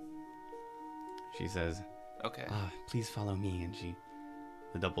 She says, okay. please follow me. And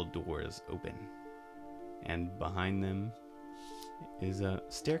the double doors open. And behind them is a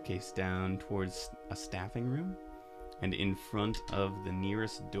staircase down towards a staffing room. And in front of the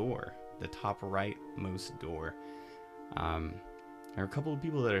nearest door, the top rightmost door, there are a couple of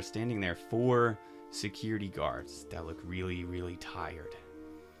people that are standing there. 4 security guards that look really, really tired.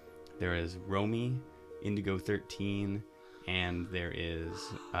 There is Romy, Indigo 13, and there is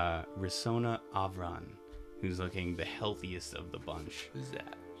Risona Avran, who's looking the healthiest of the bunch. Who's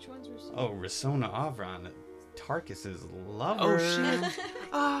that? Which ones were so? Oh, Risona Avran, Tarkus's lover.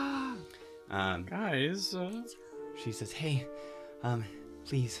 Oh, shit. Guys, She says, "Hey,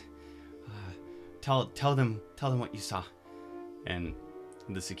 please, tell them what you saw." And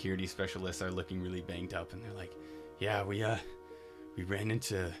the security specialists are looking really banged up, and they're like, "Yeah, we ran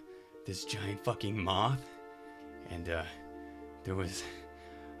into this giant fucking moth, and there was,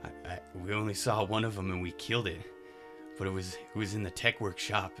 we only saw one of them, and we killed it, but it was in the tech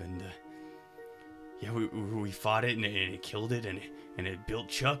workshop, and yeah, we fought it, and it killed it, and it bit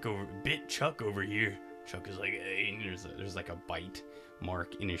Chuck over here." Chuck is like, hey, and there's like a bite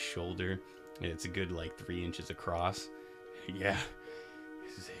mark in his shoulder, and it's a good like 3 inches across. Yeah,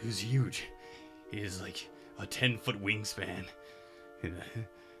 it was huge. He is like a 10-foot wingspan.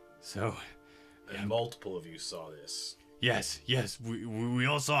 So, And multiple of you saw this. yes, we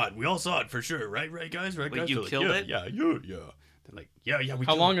all saw it. We all saw it for sure, right, guys, right, Wait, guys? you They're like, killed it? Yeah. They're like, yeah, we.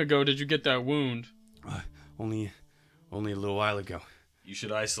 how killed long it. ago did you get that wound? Only a little while ago. You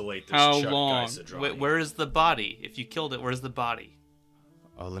should isolate this How Chuck long? guy, Sidrani. Wait, where is the body? If you killed it, where's the body?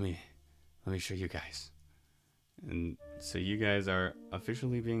 Oh, let me show you guys. And so you guys are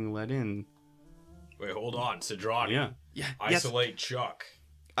officially being let in. Wait, hold on, Sidrani. Yeah. Yes. Isolate Chuck.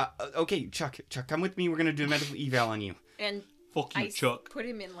 Okay, Chuck, come with me. We're gonna do a medical eval on you. And Fuck you, I Chuck. put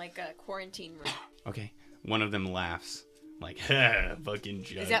him in like a quarantine room. Okay. One of them laughs, like, ha, fucking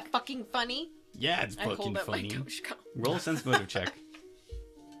Chuck. Is that fucking funny? Yeah, it's I fucking hold up funny. my Dogecoin. Roll a sense motive check.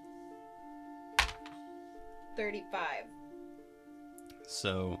 35.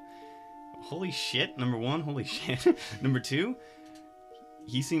 So, holy shit. Number 1, holy shit. Number 2,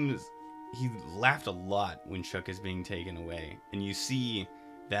 he laughed a lot when Chuck is being taken away, and you see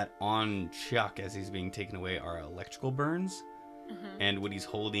that on Chuck as he's being taken away are electrical burns, and what he's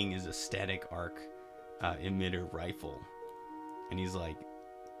holding is a static arc emitter rifle, and he's like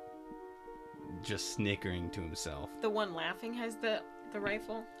just snickering to himself. The one laughing has the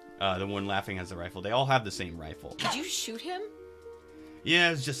rifle. The one laughing has the rifle. They all have the same rifle. Did you shoot him? Yeah,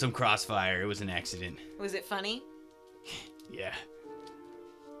 it was just some crossfire. It was an accident. Was it funny? Yeah.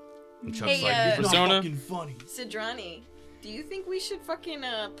 And Chuck's Hey, like, it's not Persona? fucking funny. Sidrani, do you think we should fucking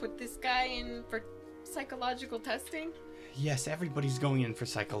put this guy in for psychological testing? Yes, everybody's going in for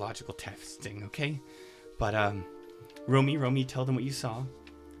psychological testing, okay? But, Romy, tell them what you saw.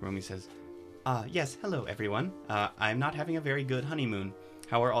 Romy says, yes, hello, everyone. I'm not having a very good honeymoon.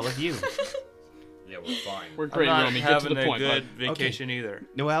 How are all of you? Yeah, we're fine. We're great, I'm not Romy. Get to having the a point, good bud. vacation either.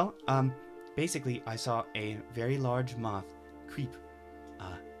 Well, basically, I saw a very large moth creep,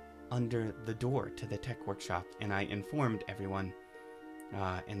 under the door to the tech workshop, and I informed everyone.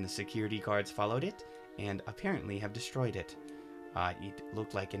 And the security guards followed it, and apparently have destroyed it. It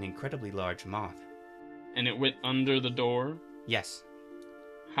looked like an incredibly large moth. And it went under the door? Yes,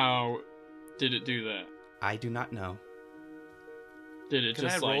 How did it do that? I do not know. Did it Can I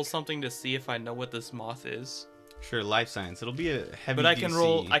just roll like... something to see if I know what this moth is? Sure, life science. It'll be a heavy But I can DC.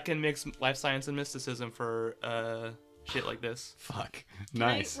 roll. I can mix life science and mysticism for shit like this. Fuck. Can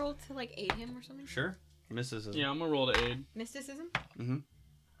Nice. I roll to like aid him or something? Sure. Mrs. Yeah, I'm gonna roll to aid. Mysticism?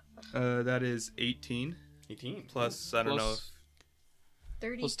 Mm-hmm. That is 18 18. plus. I don't know. Plus-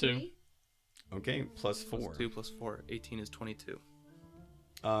 33? Plus 2. Okay, plus If 4. 2 plus 4. 18 is 22.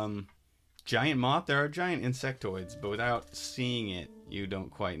 Giant moth, there are giant insectoids, but without seeing it, you don't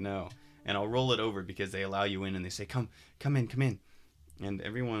quite know. And I'll roll it over because they allow you in and they say, come in. And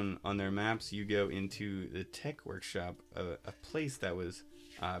everyone on their maps, you go into the tech workshop, a place that was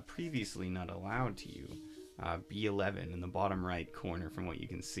previously not allowed to you. B11 in the bottom right corner from what you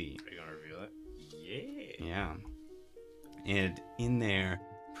can see. Are you gonna reveal it? Yeah. Yeah. And in there,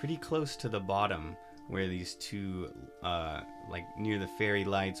 pretty close to the bottom, where these two, like near the fairy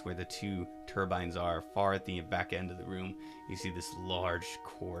lights, where the two turbines are, far at the back end of the room, you see this large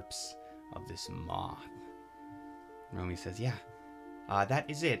corpse of this moth. Romy says, yeah, that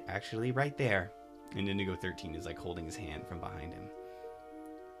is it, actually, right there. And Indigo 13 is like holding his hand from behind him.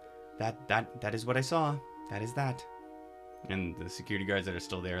 That is what I saw. That is that. And the security guards that are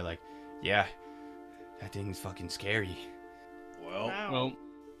still there are like, yeah, that thing's fucking scary. Well, Well,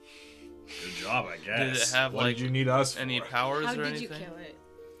 good job, I guess. Did it have, what like, did you need us Any for? powers How or did you anything? kill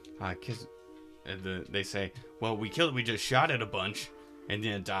it? Cause they say, well, we just shot it a bunch and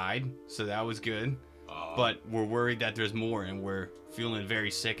then it died, so that was good. But we're worried that there's more, and we're feeling very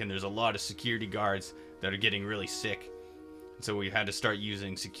sick, and there's a lot of security guards that are getting really sick. So we had to start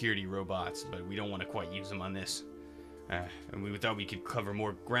using security robots, but we don't want to quite use them on this. And we thought we could cover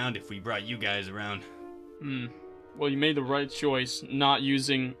more ground if we brought you guys around. well, you made the right choice not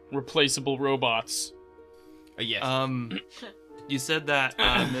using replaceable robots. Yes. You said that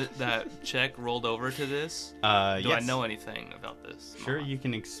that check rolled over to this. Do yes. I know anything about this? Sure, moth? you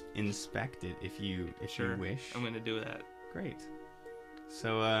can inspect it if you wish. I'm gonna do that. Great.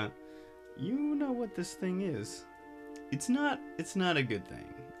 So, you know what this thing is. It's not a good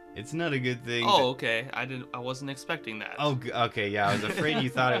thing. It's not a good thing. Oh, okay. I wasn't expecting that. Oh, okay. Yeah, I was afraid you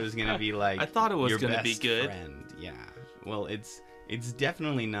thought it was gonna be like. I thought it was your gonna be best good. Friend. Yeah. Well, it's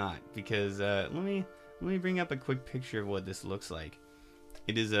definitely not, because let me bring up a quick picture of what this looks like.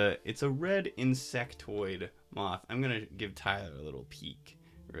 It's a red insectoid moth. I'm gonna give Tyler a little peek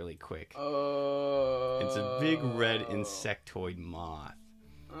really quick. It's a big red insectoid moth.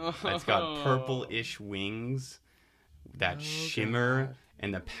 It's got purple-ish wings that shimmer,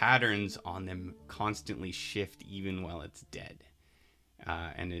 and the patterns on them constantly shift even while it's dead.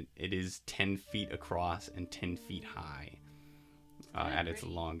 And it is 10 feet across and 10 feet high at its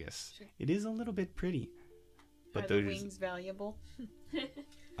longest. Sure. It is a little bit pretty. But Are the those, wings valuable?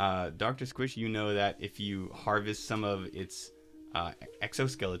 Dr. Squish, you know that if you harvest some of its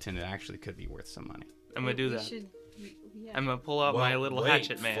exoskeleton, it actually could be worth some money. I'm gonna do We that. should- yeah. I'm gonna pull out my little wait,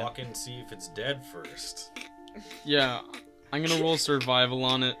 hatchet man. Fucking see if it's dead first. Yeah, I'm gonna roll survival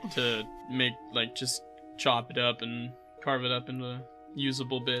on it to make, like, just chop it up and carve it up into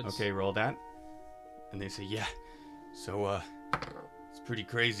usable bits. Okay, roll that. And they say, yeah. So, it's pretty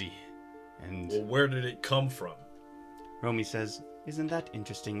crazy. And Well, where did it come from? Romy says, isn't that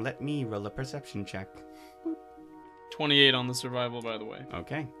interesting? Let me roll a perception check. 28 on the survival, by the way.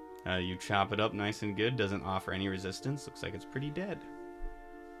 Okay. You chop it up nice and good. Doesn't offer any resistance. Looks like it's pretty dead.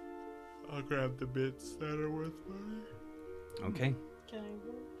 I'll grab the bits that are worth money. Okay. Can I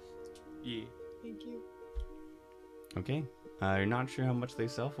roll? Yeah. Thank you. Okay. You're not sure how much they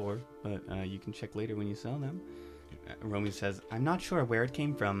sell for, but you can check later when you sell them. Romy says, I'm not sure where it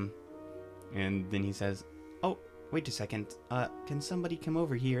came from. And then he says, oh, wait a second. Can somebody come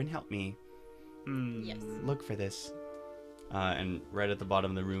over here and help me Yes. look for this? And right at the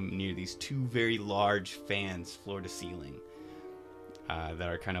bottom of the room, near these two very large fans, floor to ceiling, that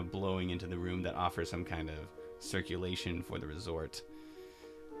are kind of blowing into the room that offer some kind of circulation for the resort.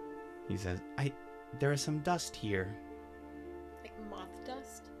 He says, there is some dust here. Like moth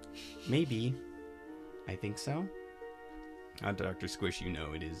dust? Maybe. I think so. Dr. Squish, you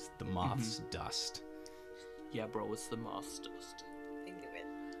know it is the moth's dust. Yeah, bro, it's the moth's dust. I knew it.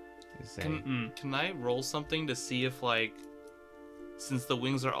 You say, Can I roll something to see if, like, since the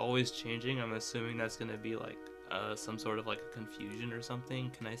wings are always changing, I'm assuming that's gonna be like some sort of like a confusion or something.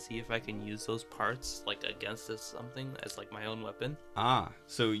 Can I see if I can use those parts like against this something as like my own weapon?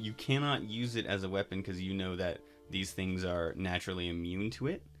 so you cannot use it as a weapon because you know that these things are naturally immune to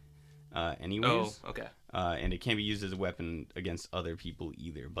it anyways. Oh, okay. And it can't be used as a weapon against other people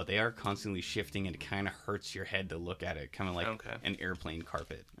either. But they are constantly shifting, and it kind of hurts your head to look at it, kind of like Okay. an airplane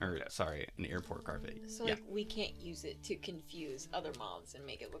carpet. Or, Okay. sorry, an airport carpet. So, yeah. like, we can't use it to confuse other moths and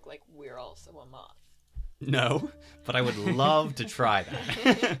make it look like we're also a moth. No, but I would love to try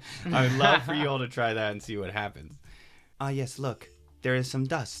that. I would love for you all to try that and see what happens. Yes, look. There is some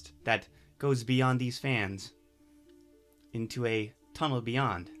dust that goes beyond these fans into a tunnel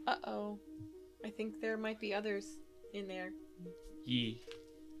beyond. Uh-oh. I think there might be others in there. Yee.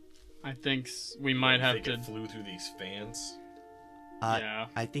 I think we might have think to. it flew through these fans. Yeah.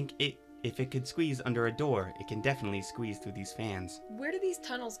 I think if it could squeeze under a door, it can definitely squeeze through these fans. Where do these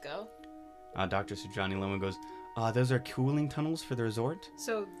tunnels go? Dr. Sujani Lemon goes, Those are cooling tunnels for the resort.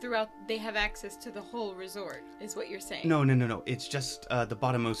 So throughout, they have access to the whole resort, is what you're saying. No. It's just the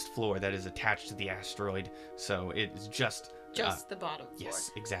bottommost floor that is attached to the asteroid. So it's just... Just the bottom floor.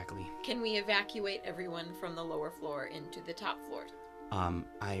 Yes, exactly. Can we evacuate everyone from the lower floor into the top floor?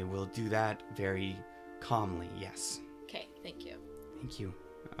 I will do that very calmly, yes. Okay, thank you. Thank you.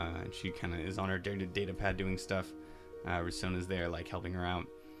 And she kind of is on her data pad doing stuff. Rasona's there, like, helping her out.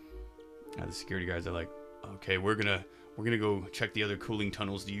 The security guards are like, okay, we're gonna go check the other cooling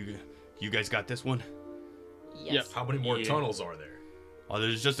tunnels. Do you guys got this one? Yes. Yep. How many more tunnels are there? Oh,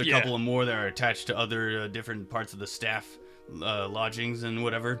 there's just a Yeah. couple of more that are attached to other different parts of the staff lodgings and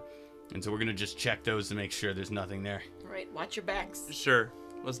whatever. And so we're gonna just check those to make sure there's nothing there. All right, watch your backs. Sure.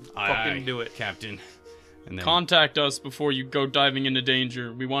 Let's Aye, fucking aye, do it. Captain. And then, Contact us before you go diving into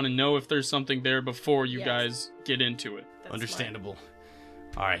danger. We want to know if there's something there before you Yes. guys get into it. That's understandable.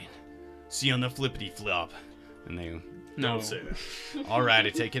 All right. See you on the flippity flop. And they, No. Don't say that. all right, I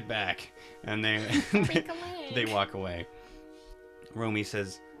take it back. And they, Smart. they walk away. Romy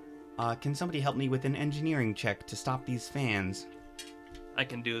says, can somebody help me with an engineering check to stop these fans? I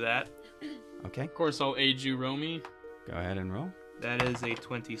can do that. Okay, Of course, I'll aid you, Romy. go ahead and roll. That is a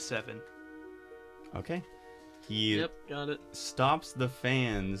 27. Okay. He Yep, got it. stops the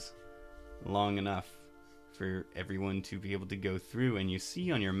fans long enough for everyone to be able to go through. And you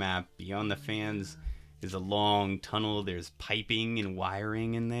see on your map, beyond the fans is a long tunnel. There's piping and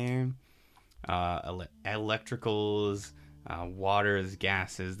wiring in there. Electricals, waters,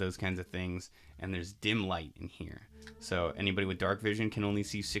 gases, those kinds of things. And there's dim light in here. So anybody with dark vision can only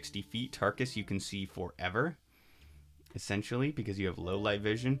see 60 feet. Tarkus, you can see forever, essentially, because you have low light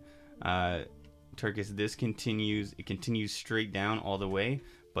vision. Tarkus, this continues straight down all the way,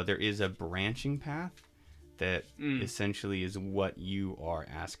 but there is a branching path that essentially is what you are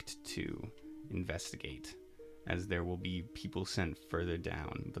asked to investigate, as there will be people sent further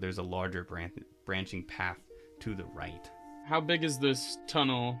down, but there's a larger branching path to the right. How big is this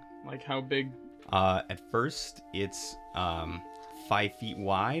tunnel? Like, how big? At first, it's 5 feet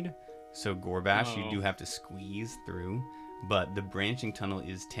wide, so Gorbash, you Oh. do have to squeeze through, but the branching tunnel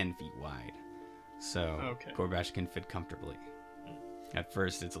is 10 feet wide, so Okay. Gorbash can fit comfortably. At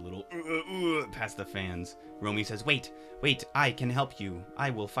first, it's a little past the fans. Romy says, wait, I can help you. I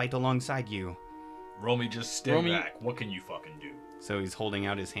will fight alongside you. Romy, just stand Romy- back. What can you fucking do? So he's holding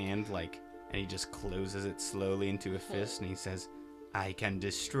out his hand, like, and he just closes it slowly into a fist, and he says, I can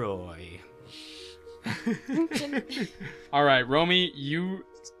destroy. All right, Romy, you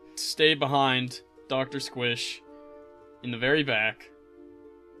stay behind Dr. Squish in the very back.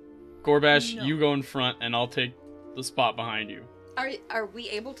 Gorbash, No. you go in front, and I'll take the spot behind you. Are we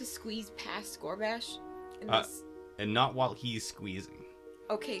able to squeeze past Gorbash? In Uh, this? And not while he's squeezing.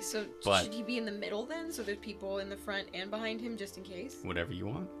 Okay, so but- should he be in the middle then? So there's people in the front and behind him just in case? Whatever you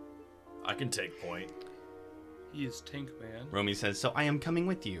want. I can take point. He is Tank Man. Romy says, so I am coming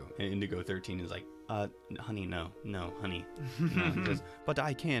with you. And Indigo 13 is like, honey, no, honey. No. He goes, but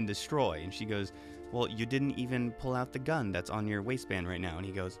I can destroy. And she goes, well, you didn't even pull out the gun that's on your waistband right now. And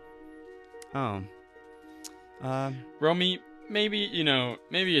he goes, oh. Romy, maybe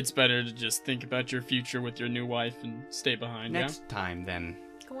it's better to just think about your future with your new wife and stay behind, Next time, then.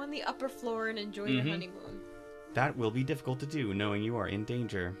 Go on the upper floor and enjoy your Mhm. honeymoon. That will be difficult to do, knowing you are in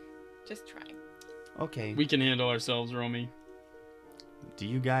danger. Just try. Okay. yeah? We can handle ourselves, Romy. Do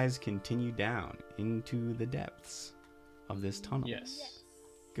you guys continue down into the depths of this tunnel? Yes.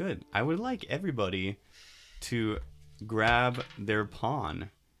 Good. I would like everybody to grab their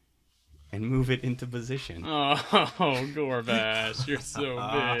pawn and move it into position. Oh, Gorbash, you're so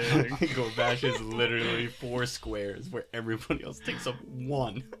big. Gorbash is literally 4 squares where everybody else takes up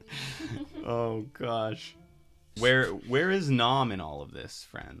 1. Oh gosh. Where is Nom in all of this,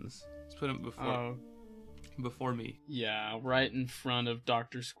 friends? Let's put him before Oh, before me. yeah, right in front of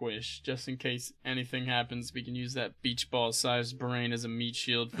Dr. Squish. Just in case anything happens, we can use that beach ball-sized brain as a meat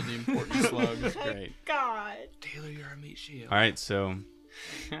shield for the important slugs. Great. God. Taylor, you're our meat shield. All right, so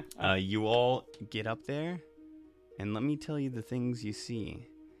you all get up there, and let me tell you the things you see.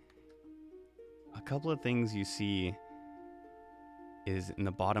 A couple of things you see is in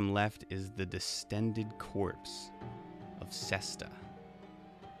the bottom left is the distended corpse of Sesta,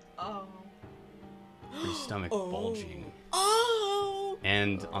 Oh. her stomach bulging. Oh!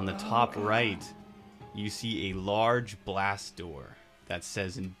 And on the top right, you see a large blast door that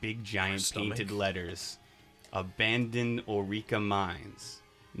says in big giant stomach. painted letters, Abandoned Orica Mines.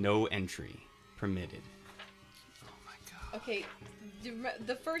 No entry permitted. Oh my god. Okay,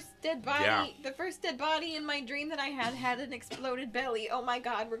 the first dead body. Yeah. The first dead body in my dream that I had an exploded belly. Oh my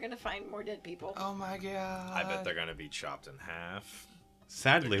God, we're gonna find more dead people. Oh my god. I bet they're gonna be chopped in half.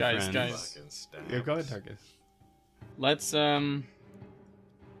 Sadly, Guys, friends. guys. Fucking stabbed. Yeah, go ahead, Tarkus.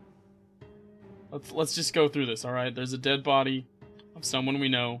 Let's just go through this, all right? There's a dead body of someone we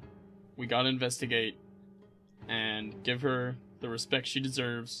know. We gotta investigate and give her the respect she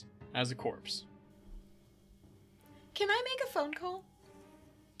deserves as a corpse. Can I make a phone call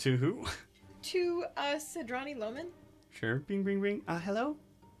To who? to Sidrani Loman? Sure. Bing, bing, bing. Hello?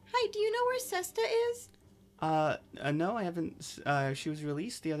 Hi, do you know where Sesta is? No, I haven't. She was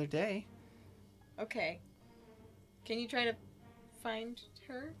released the other day. Okay. Can you try to find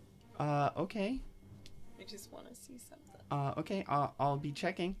her? Okay. I just want to see something. Okay, I'll be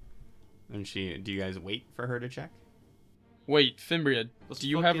checking. And do you guys wait for her to check? Wait, Fimbria, Let's do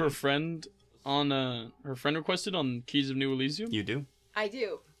you have her fucking- friend on her friend requested on Keys of New Elysium? You do? I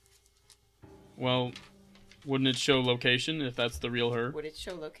do. Well, wouldn't it show location if that's the real her? Would it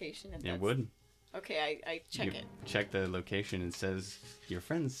show location? If It that's... would. Okay, I check You it. check the location and says your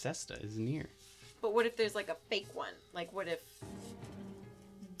friend Sesta is near. But what if there's like a fake one? Like, what if...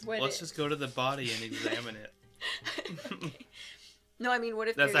 Let's just go to the body and examine it. Okay. No, I mean, what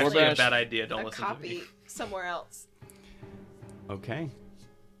if That's there's actually like a bad idea. a Don't listen to copy me. somewhere else? Okay.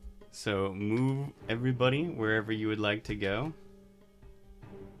 So move everybody wherever you would like to go.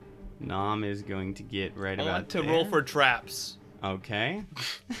 Nom is going to get right I about want to there. roll for traps. Okay.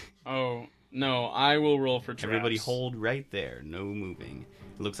 Oh, no, I will roll for traps. Everybody hold right there. No moving.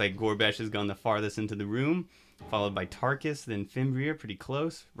 It looks like Gorbash has gone the farthest into the room, followed by Tarkus, then Fimbria, pretty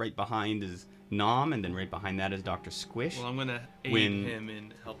close. Right behind is Nom, and then right behind that is Dr. Squish. Well, I'm gonna aid When- him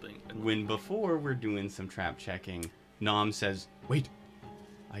in helping. When before we're doing some trap checking, Nom says, "Wait,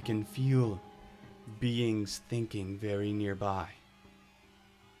 I can feel beings thinking very nearby."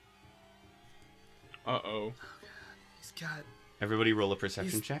 Uh-oh. He's got Everybody roll a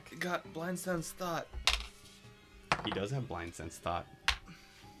perception check. got blind sense thought. He does have blind sense thought.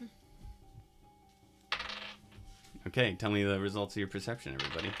 Okay, tell me the results of your perception,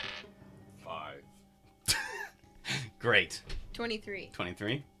 everybody. 5. Great. 23.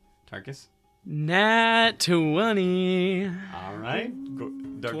 23. Tarkus. Nat 20. All right.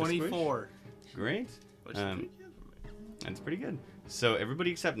 Dr. Squish? 24. Great. Which is Um, pretty good for me. That's pretty good. So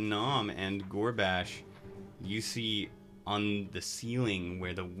everybody except Nom and Gorbash, you see on the ceiling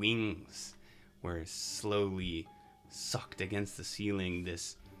where the wings were slowly sucked against the ceiling,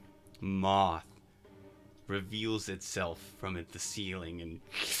 this moth reveals itself from the ceiling, and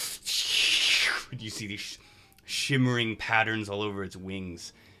you see these shimmering patterns all over its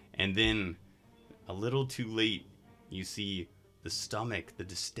wings. And then, a little too late, you see the stomach, the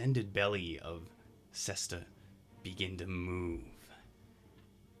distended belly of Sesta begin to move.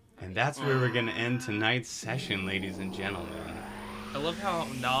 And that's where we're going to end tonight's session, ladies and gentlemen. I love how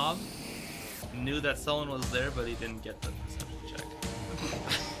Nob knew that someone was there, but he didn't get the perception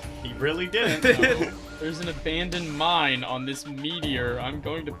check. He really didn't. There's an abandoned mine on this meteor. I'm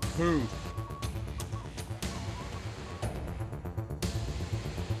going to poop.